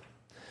concept, right?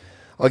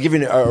 I'll give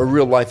you a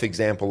real-life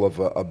example of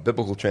a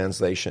biblical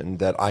translation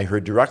that I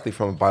heard directly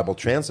from a Bible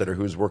translator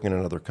who was working in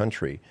another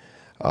country.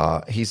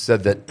 He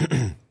said that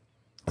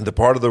the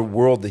part of the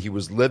world that he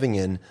was living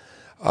in,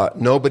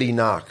 nobody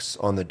knocks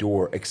on the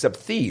door except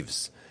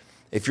thieves.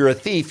 If you're a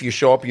thief, you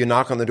show up, you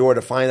knock on the door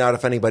to find out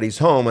if anybody's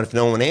home, and if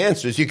no one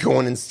answers, you go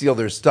in and steal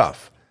their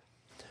stuff.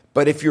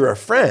 But if you're a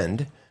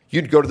friend,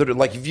 you'd go to the door.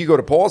 Like if you go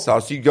to Paul's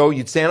house,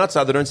 you'd stand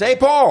outside the door and say, "Hey,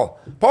 Paul,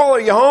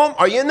 are you home?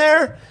 Are you in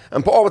there?"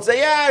 And Paul would say,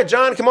 "Yeah,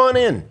 John, come on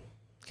in."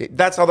 Okay,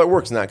 that's how that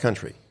works in that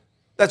country.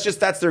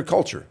 That's their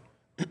culture.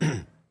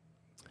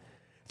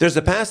 There's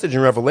a passage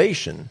in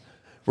Revelation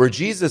where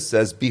Jesus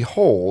says,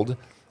 "Behold,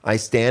 I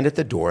stand at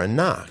the door and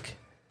knock.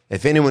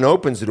 If anyone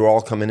opens the door,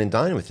 I'll come in and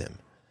dine with him."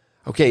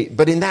 Okay,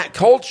 but in that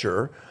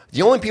culture,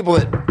 the only people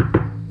that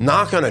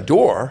knock on a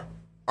door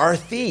are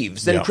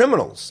thieves and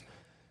criminals.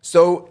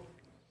 So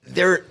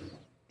they're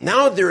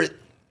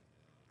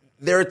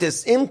at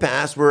this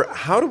impasse where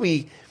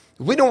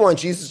we don't want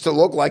Jesus to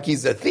look like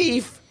he's a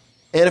thief,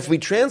 and if we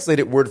translate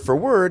it word for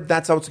word,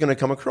 that's how it's going to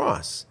come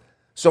across.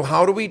 So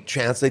how do we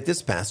translate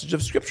this passage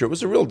of Scripture? He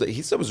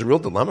said it was a real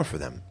dilemma for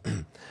them.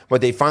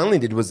 What they finally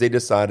did was they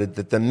decided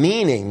that the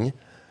meaning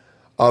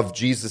of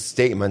Jesus'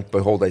 statement,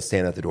 "Behold, I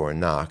stand at the door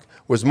and knock,"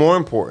 was more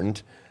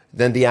important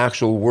than the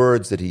actual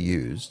words that he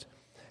used.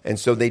 And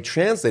so they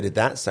translated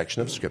that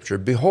section of Scripture,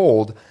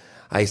 "Behold,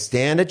 I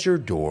stand at your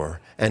door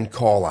and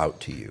call out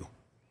to you."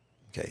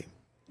 Okay,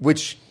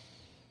 which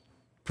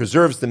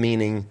preserves the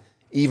meaning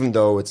even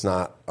though it's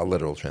not a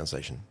literal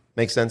translation.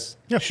 Make sense?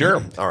 Yeah,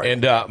 sure. All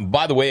right. And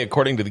by the way,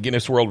 according to the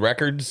Guinness World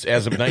Records,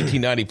 as of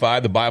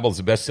 1995, the Bible is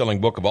the best-selling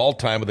book of all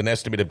time with an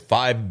estimated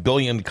 5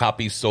 billion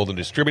copies sold and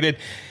distributed.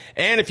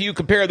 And if you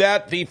compare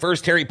that, the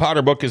first Harry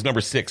Potter book is number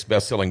 6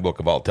 best-selling book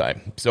of all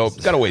time. So it's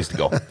got a ways to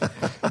go.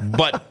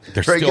 But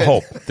there's still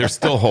hope. There's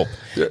still hope.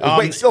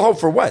 Wait, still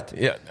hope for what?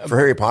 Yeah. For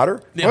Harry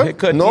Potter? Yeah, it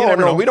could. You No,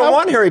 never know. we don't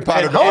want Harry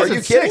Potter. Are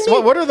you kidding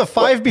me? What are the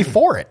 5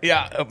 before it?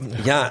 Yeah.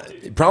 Yeah,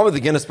 probably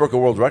the Guinness Book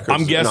of World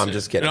Records. I'm guessing. No, I'm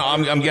just kidding. No,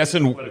 I'm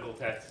guessing Political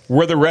texts.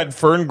 where the red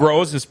fern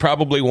grows is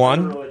probably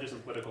one. Religious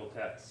and political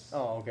texts.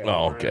 Oh, okay.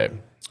 Oh, okay.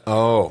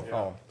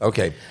 Oh,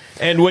 okay.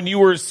 And when you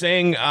were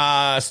saying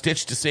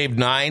Stitch to Save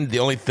 9, the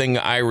only thing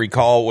I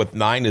recall with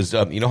 9 is,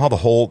 you know how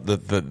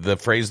the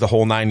phrase "the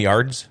whole 9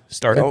 yards"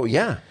 started? Oh,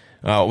 yeah.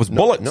 It was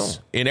bullets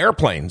in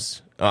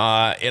airplanes.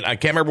 And I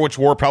can't remember which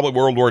war, probably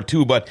World War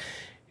II, but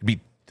it'd be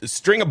a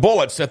string of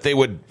bullets that they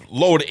would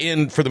load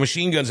in for the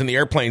machine guns in the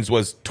airplanes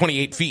was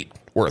 28 feet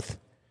worth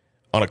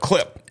on a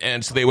clip.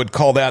 And so they would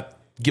call that,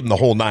 give them the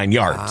whole 9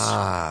 yards.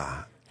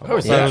 I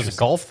always thought it was a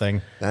golf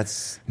thing.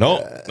 That's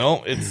No,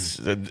 it's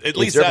at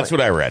least that's what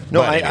I read.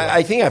 No, But anyway.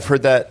 I think I've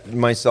heard that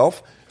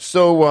myself.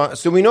 So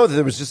we know that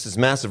there was just this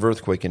massive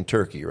earthquake in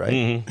Turkey, right?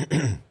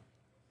 Mm-hmm.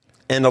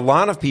 And a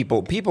lot of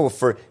people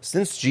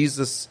since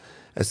Jesus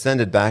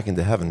ascended back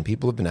into heaven,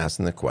 people have been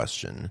asking the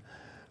question,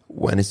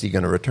 when is he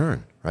going to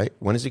return, right?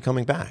 When is he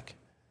coming back?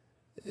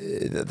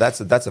 That's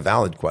a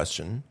valid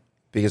question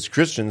because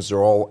Christians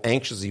are all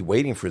anxiously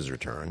waiting for his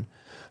return.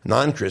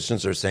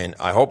 Non-Christians are saying,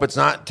 I hope it's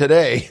not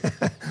today.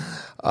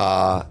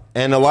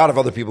 And a lot of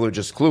other people are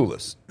just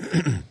clueless.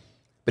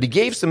 But he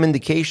gave some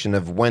indication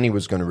of when he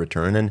was going to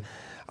return. And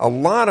a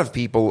lot of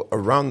people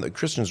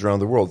Christians around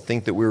the world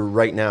think that we're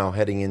right now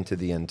heading into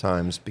the end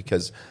times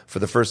because for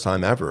the first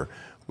time ever,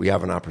 we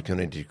have an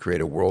opportunity to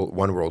create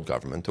one world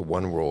government, a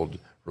one world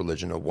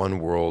religion, a one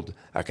world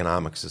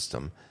economic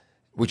system,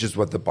 which is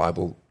what the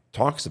Bible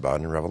talks about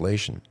in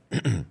Revelation.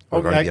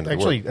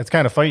 Actually, it's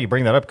kind of funny you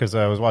bring that up because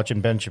I was watching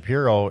Ben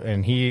Shapiro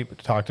and he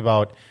talked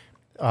about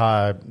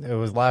it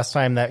was last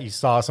time that you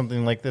saw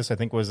something like this. I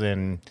think was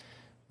in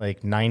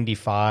like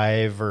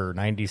 95 or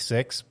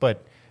 96,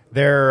 but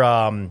they're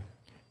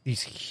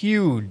these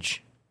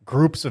huge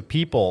groups of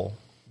people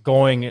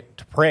going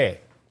to pray.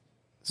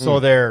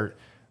 So we're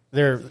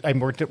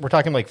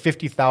talking like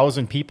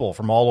 50,000 people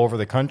from all over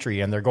the country,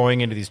 and they're going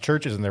into these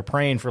churches and they're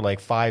praying for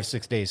like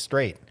 5-6 days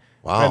straight.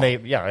 Wow. And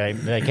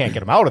they can't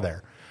get them out of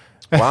there.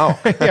 Wow.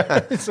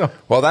 So,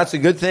 Well, that's a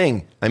good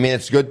thing. I mean,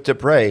 it's good to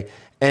pray.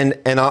 And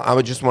I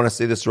would just want to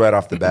say this right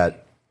off the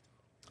bat.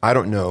 I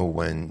don't know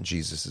when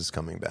Jesus is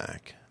coming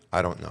back.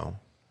 I don't know.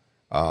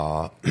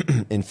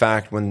 In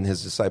fact, when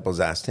his disciples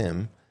asked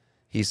him,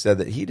 he said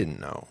that he didn't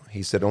know.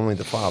 He said only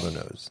the Father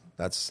knows.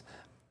 That's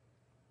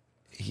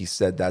his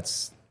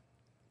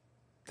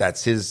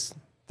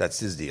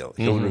deal.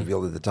 He'll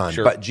reveal at the time.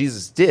 Sure. But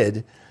Jesus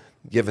did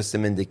give us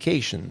some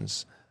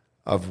indications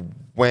of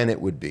when it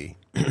would be.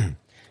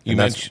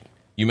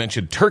 You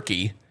mentioned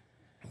Turkey,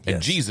 and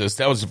Yes. Jesus.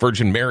 That was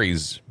Virgin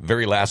Mary's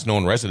very last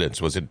known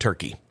residence was in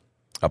Turkey,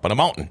 up on a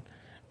mountain.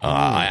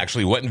 I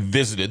actually went and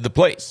visited the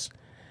place.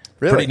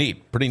 Really?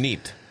 Pretty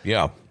neat.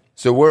 Yeah,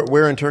 So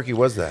where in Turkey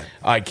was that?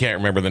 I can't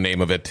remember the name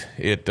of it.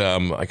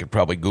 I could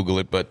probably Google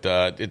it, but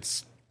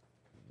it's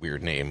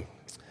weird name.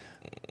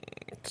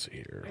 Let's see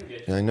here.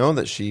 I know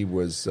that she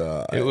was.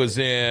 It was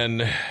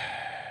in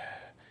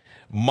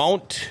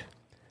Mount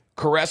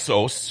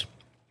Keresos.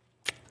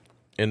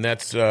 and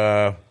that's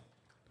in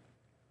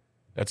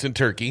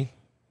Turkey.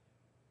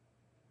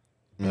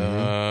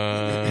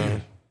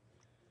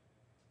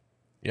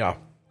 Yeah,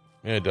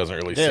 it doesn't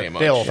really say much.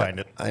 They'll find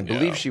it. I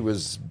believe she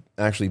was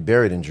actually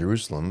buried in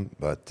Jerusalem,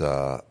 but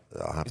I'll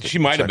have to She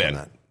might have check on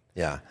been. that.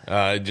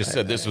 Yeah. It just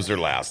said this was her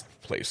last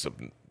place of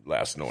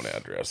last known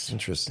address.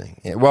 Interesting.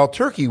 Yeah, well,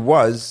 Turkey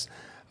was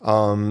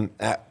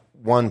at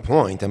one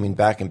point, I mean,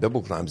 back in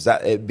biblical times,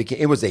 that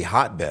it was a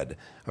hotbed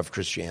of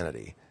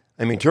Christianity.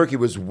 I mean, Turkey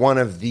was one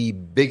of the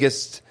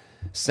biggest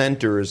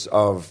centers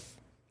of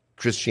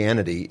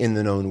Christianity in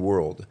the known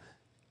world,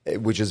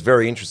 which is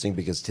very interesting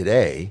because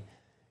today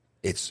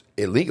it's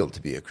illegal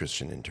to be a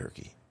Christian in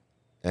Turkey.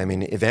 I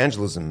mean,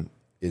 evangelism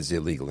is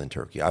illegal in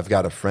Turkey. I've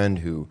got a friend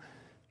who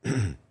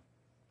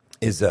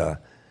is a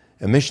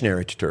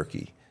missionary to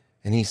Turkey,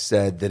 and he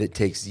said that it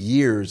takes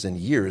years and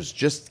years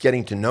just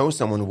getting to know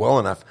someone well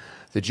enough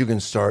that you can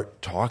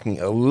start talking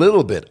a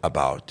little bit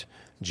about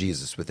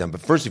Jesus with them.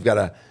 But first, you've got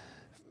to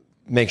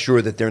make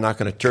sure that they're not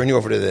going to turn you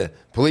over to the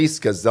police,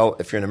 because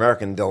if you're an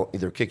American, they'll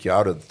either kick you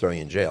out or throw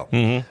you in jail.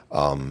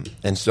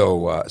 And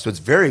so it's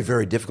very,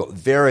 very difficult,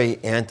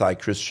 very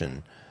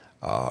anti-Christian,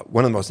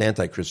 one of the most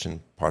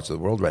anti-Christian parts of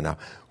the world right now,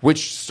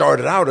 which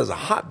started out as a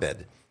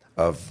hotbed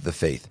of the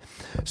faith.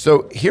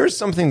 So here's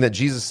something that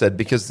Jesus said,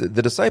 because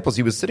the disciples,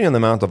 he was sitting on the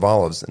Mount of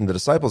Olives, and the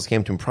disciples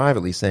came to him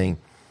privately saying,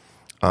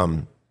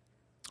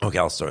 okay,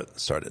 I'll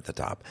start at the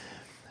top.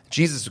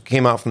 Jesus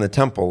came out from the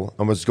temple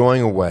and was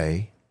going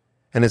away,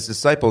 and when his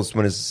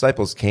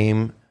disciples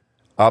came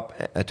up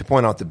to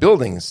point out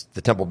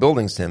the temple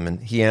buildings to him, and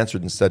he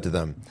answered and said to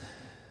them,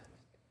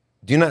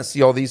 do you not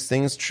see all these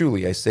things?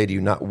 Truly, I say to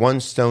you, not one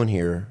stone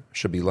here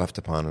shall be left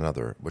upon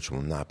another, which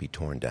will not be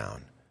torn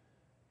down.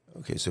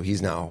 Okay, so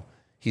he's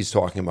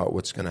talking about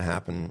what's going to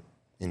happen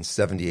in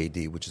 70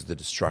 AD, which is the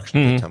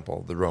destruction of the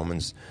temple. The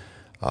Romans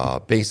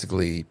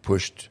basically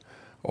pushed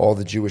all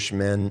the Jewish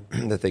men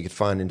that they could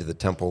find into the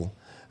temple,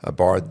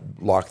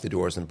 locked the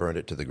doors, and burned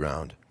it to the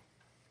ground.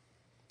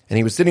 And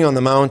he was sitting on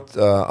the Mount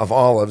of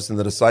Olives, and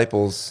the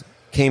disciples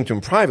came to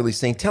him privately,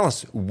 saying, tell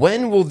us,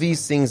 when will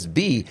these things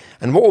be,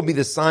 and what will be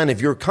the sign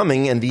of your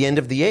coming and the end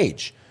of the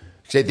age?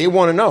 They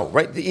want to know,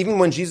 right? Even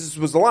when Jesus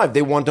was alive,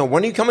 they want to know,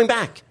 when are you coming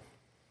back?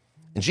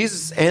 And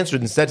Jesus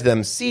answered and said to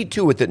them, see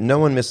to it that no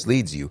one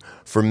misleads you,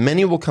 for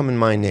many will come in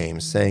my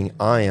name, saying,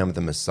 I am the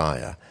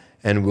Messiah,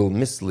 and will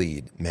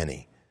mislead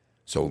many.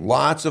 So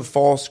lots of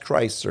false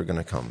Christs are going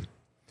to come.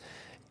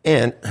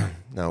 And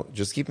now,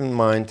 just keep in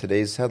mind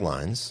today's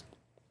headlines.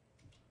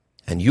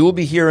 And you will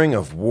be hearing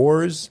of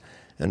wars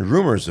and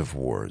rumors of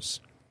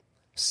wars.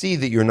 See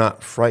that you're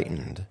not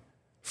frightened,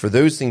 for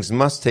those things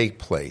must take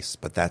place,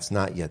 but that's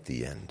not yet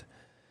the end.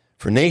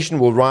 For nation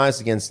will rise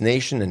against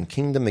nation, and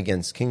kingdom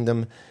against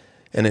kingdom,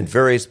 and in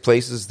various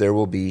places there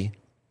will be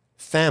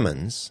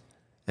famines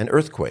and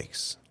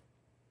earthquakes.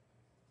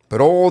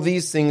 But all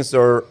these things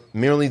are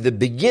merely the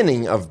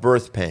beginning of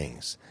birth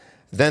pangs.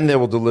 Then they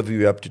will deliver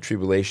you up to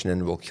tribulation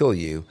and will kill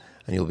you,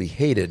 and you'll be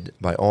hated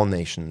by all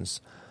nations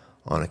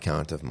on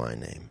account of my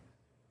name.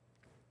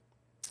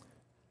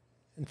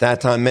 At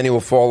that time many will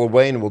fall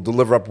away and will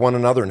deliver up one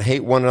another and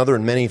hate one another,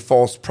 and many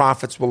false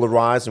prophets will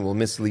arise and will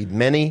mislead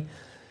many.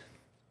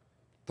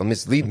 They'll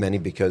mislead many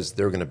because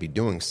they're going to be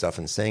doing stuff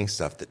and saying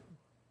stuff that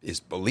is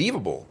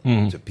believable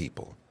to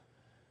people.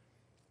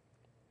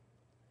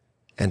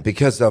 And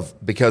because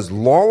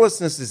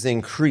lawlessness is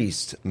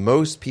increased,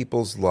 most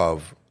people's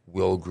love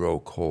will grow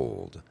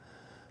cold.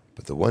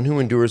 But the one who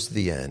endures to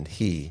the end,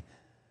 he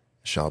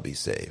shall be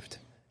saved.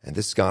 And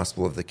this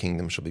gospel of the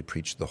kingdom shall be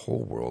preached to the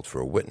whole world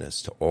for a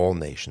witness to all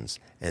nations,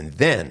 and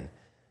then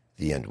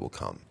the end will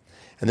come.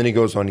 And then he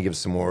goes on to give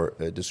some more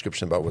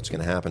description about what's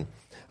going to happen.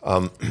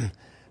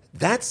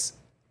 That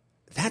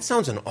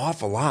sounds an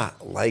awful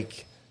lot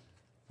like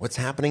what's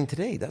happening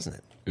today, doesn't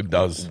it? It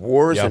does.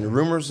 Wars and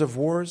rumors of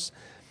wars,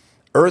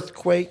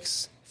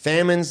 earthquakes,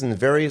 famines in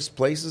various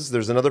places.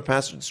 There's another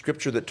passage of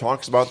Scripture that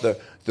talks about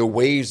the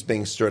waves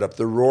being stirred up,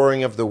 the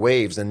roaring of the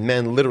waves, and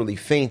men literally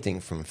fainting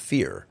from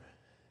fear.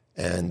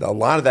 And a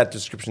lot of that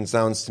description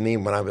sounds to me,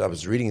 when I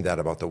was reading that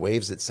about the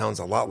waves, it sounds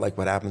a lot like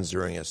what happens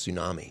during a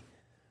tsunami,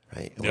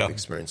 right? We've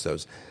experienced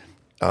those.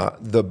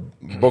 The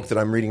book that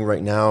I'm reading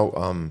right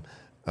now,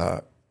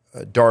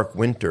 Dark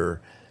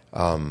Winter.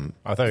 I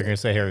thought you were going to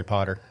say Harry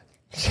Potter.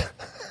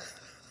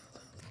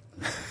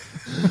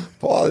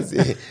 Paul,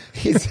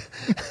 he's...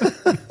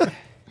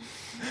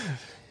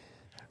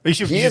 You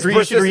should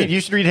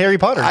read Harry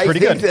Potter. It's pretty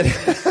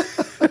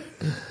good.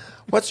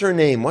 What's her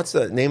name? What's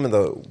the name of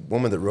the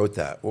woman that wrote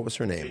that? What was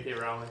her name? J.K.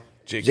 Rowling.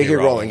 J.K.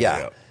 Rowling,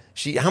 yeah.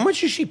 How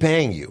much is she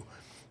paying you?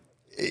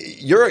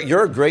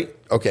 You're a great...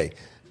 Okay.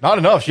 Not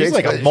enough. She's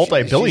like a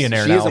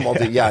multi-billionaire now.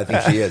 She is yeah, I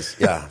think she is.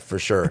 Yeah, for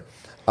sure.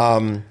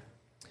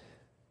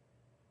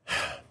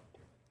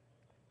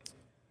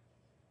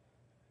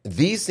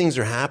 These things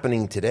are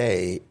happening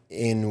today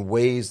in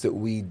ways that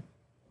we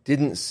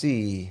didn't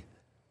see...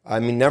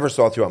 never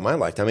saw throughout my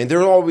lifetime.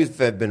 There always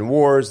have been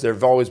wars. There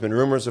have always been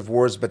rumors of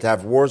wars. But to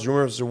have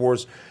rumors of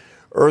wars,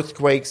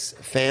 earthquakes,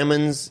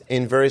 famines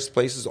in various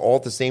places all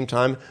at the same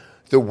time,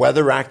 the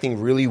weather acting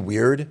really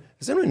weird.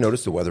 Has anyone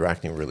noticed the weather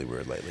acting really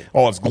weird lately?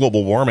 Oh, it's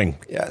global warming.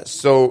 Yeah.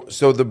 So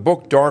the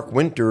book Dark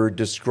Winter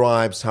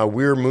describes how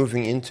we're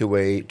moving into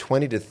a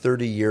 20 to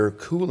 30 year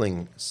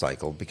cooling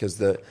cycle because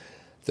the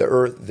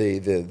Earth,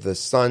 the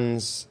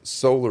sun's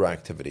solar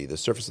activity, the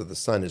surface of the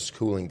sun is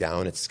cooling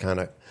down. It's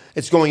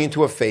going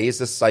into a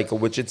phase, a cycle,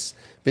 which it's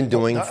been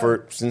doing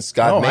since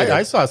God made it.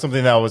 I saw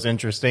something that was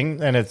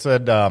interesting, and it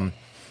said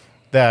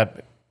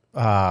that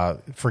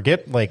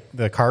forget like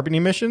the carbon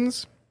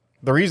emissions.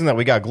 The reason that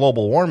we got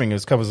global warming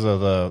is because of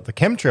the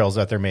chemtrails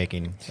that they're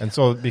making, and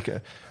so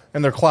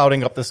and they're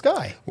clouding up the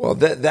sky. Well,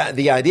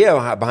 the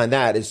idea behind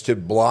that is to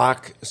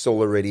block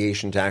solar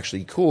radiation to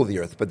actually cool the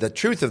Earth. But the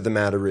truth of the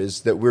matter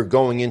is that we're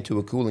going into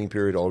a cooling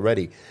period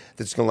already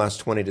that's going to last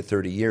 20 to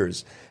 30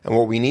 years. And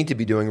what we need to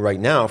be doing right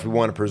now, if we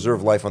want to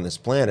preserve life on this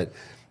planet,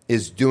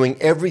 is doing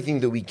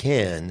everything that we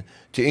can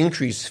to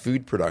increase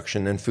food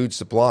production and food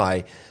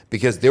supply,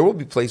 because there will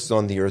be places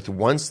on the Earth,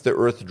 once the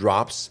Earth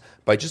drops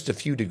by just a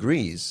few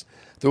degrees,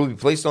 there will be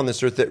places on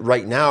this Earth that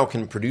right now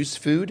can produce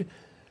food,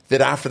 that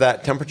after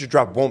that temperature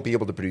drop won't be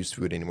able to produce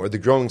food anymore. The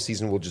growing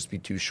season will just be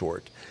too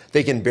short.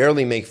 They can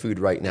barely make food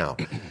right now.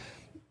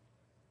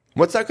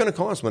 What's that going to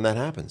cost when that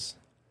happens?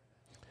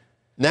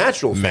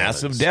 Natural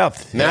famines. Massive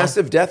death.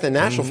 Massive death and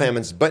natural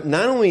famines. But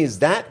not only is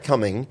that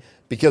coming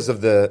because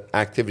of the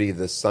activity of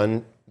the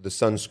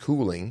sun's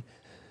cooling,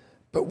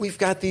 but we've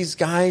got these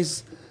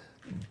guys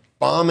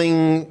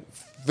bombing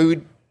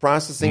food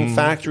processing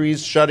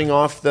factories, shutting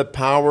off the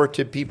power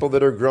to people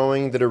that are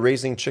growing, that are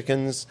raising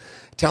chickens,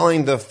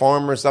 telling the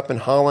farmers up in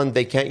Holland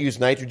they can't use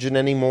nitrogen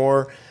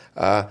anymore,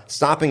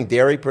 stopping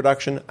dairy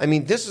production. I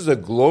mean, this is a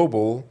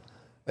global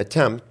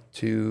attempt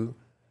to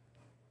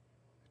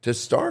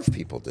starve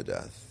people to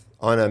death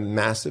on a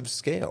massive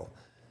scale.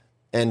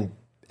 And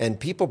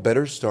people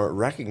better start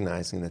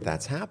recognizing that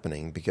that's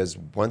happening, because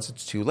once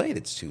it's too late,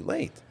 it's too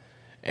late.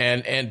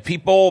 And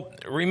people,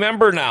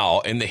 remember now,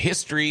 in the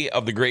history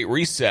of the Great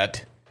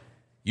Reset,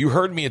 you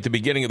heard me at the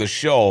beginning of the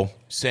show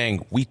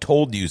saying, we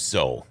told you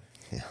so.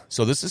 Yeah.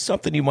 So this is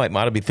something you might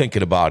want to be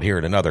thinking about here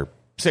in another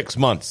 6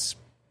 months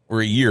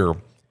or a year,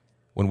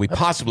 when we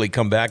possibly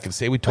come back and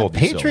say we told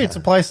you so. Patriot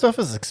Supply stuff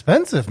is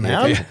expensive,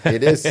 man.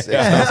 It is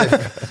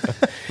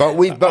expensive. But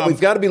we've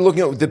got to be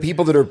looking at the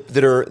people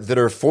that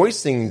are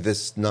foisting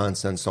this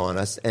nonsense on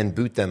us and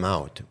boot them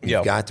out.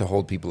 We've got to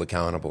hold people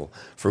accountable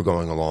for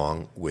going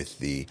along with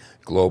the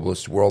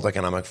globalist World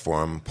Economic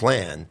Forum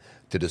plan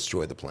to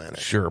destroy the planet.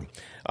 Sure.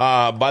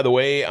 By the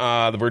way,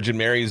 the Virgin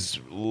Mary's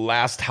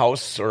last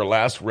house or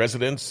last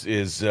residence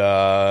is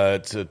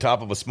it's the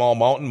top of a small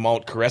mountain,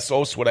 Mount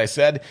Keresos, what I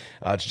said.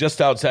 It's just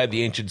outside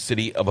the ancient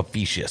city of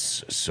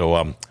Ephesus. So,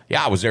 I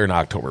was there in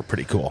October.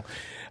 Pretty cool.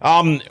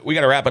 We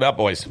got to wrap it up,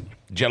 boys.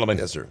 Gentlemen.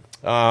 Yes, sir.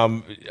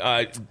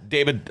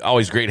 David,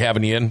 always great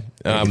having you in.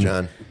 Thank you,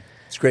 John.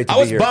 It's great to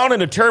be here. I was bound and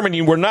determined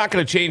you were not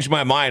going to change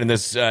my mind in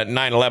this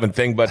 9/11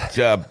 thing, but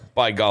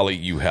by golly,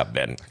 you have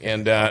been.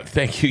 And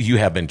thank you. You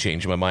have been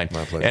changing my mind.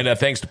 My pleasure. And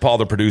thanks to Paul,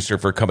 the producer,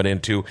 for coming in,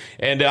 too.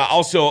 And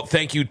also,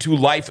 thank you to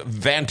Life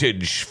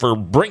Vantage for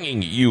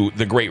bringing you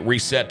the Great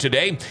Reset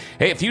today.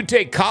 Hey, if you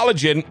take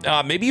collagen,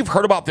 maybe you've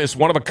heard about this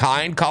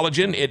one-of-a-kind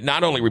collagen. It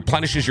not only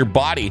replenishes your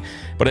body,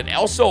 but it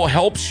also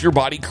helps your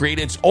body create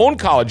its own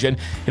collagen.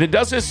 And it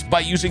does this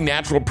by using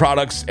natural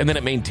products, and then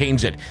it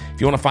maintains it.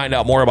 If you want to find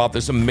out more about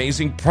this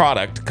amazing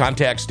product,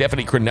 contact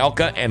Stephanie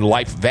Krenelka and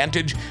Life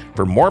Vantage.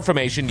 For more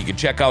information, you can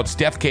check out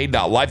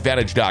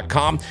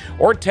stephk.lifevantage.com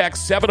or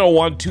text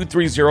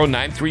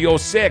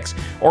 701-230-9306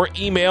 or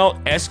email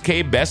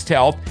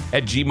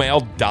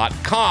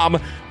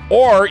skbesthealth@gmail.com,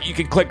 or you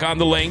can click on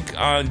the link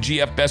on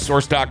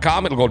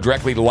gfbestsource.com. It'll go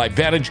directly to Life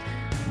Vantage.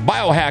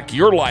 Biohack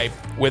your life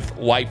with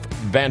Life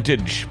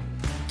Vantage.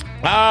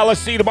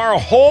 Let's see, tomorrow,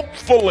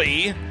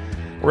 hopefully,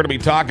 we're going to be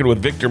talking with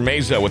Victor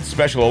Meza with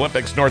Special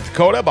Olympics North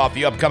Dakota about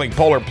the upcoming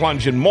polar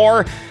plunge and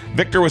more.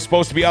 Victor was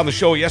supposed to be on the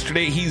show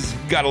yesterday. He's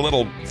got a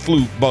little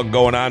flu bug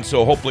going on,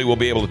 so hopefully we'll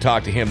be able to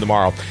talk to him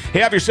tomorrow. Hey,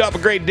 have yourself a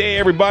great day,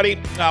 everybody.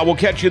 We'll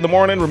catch you in the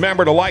morning.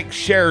 Remember to like,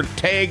 share,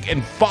 tag,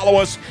 and follow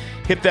us.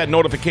 Hit that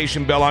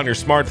notification bell on your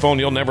smartphone.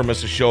 You'll never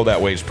miss a show that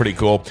way. It's pretty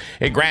cool.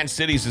 Hey, Grand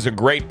Cities is a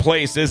great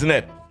place, isn't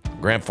it?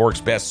 Grand Forks'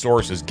 best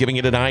source is giving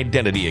it an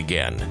identity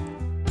again.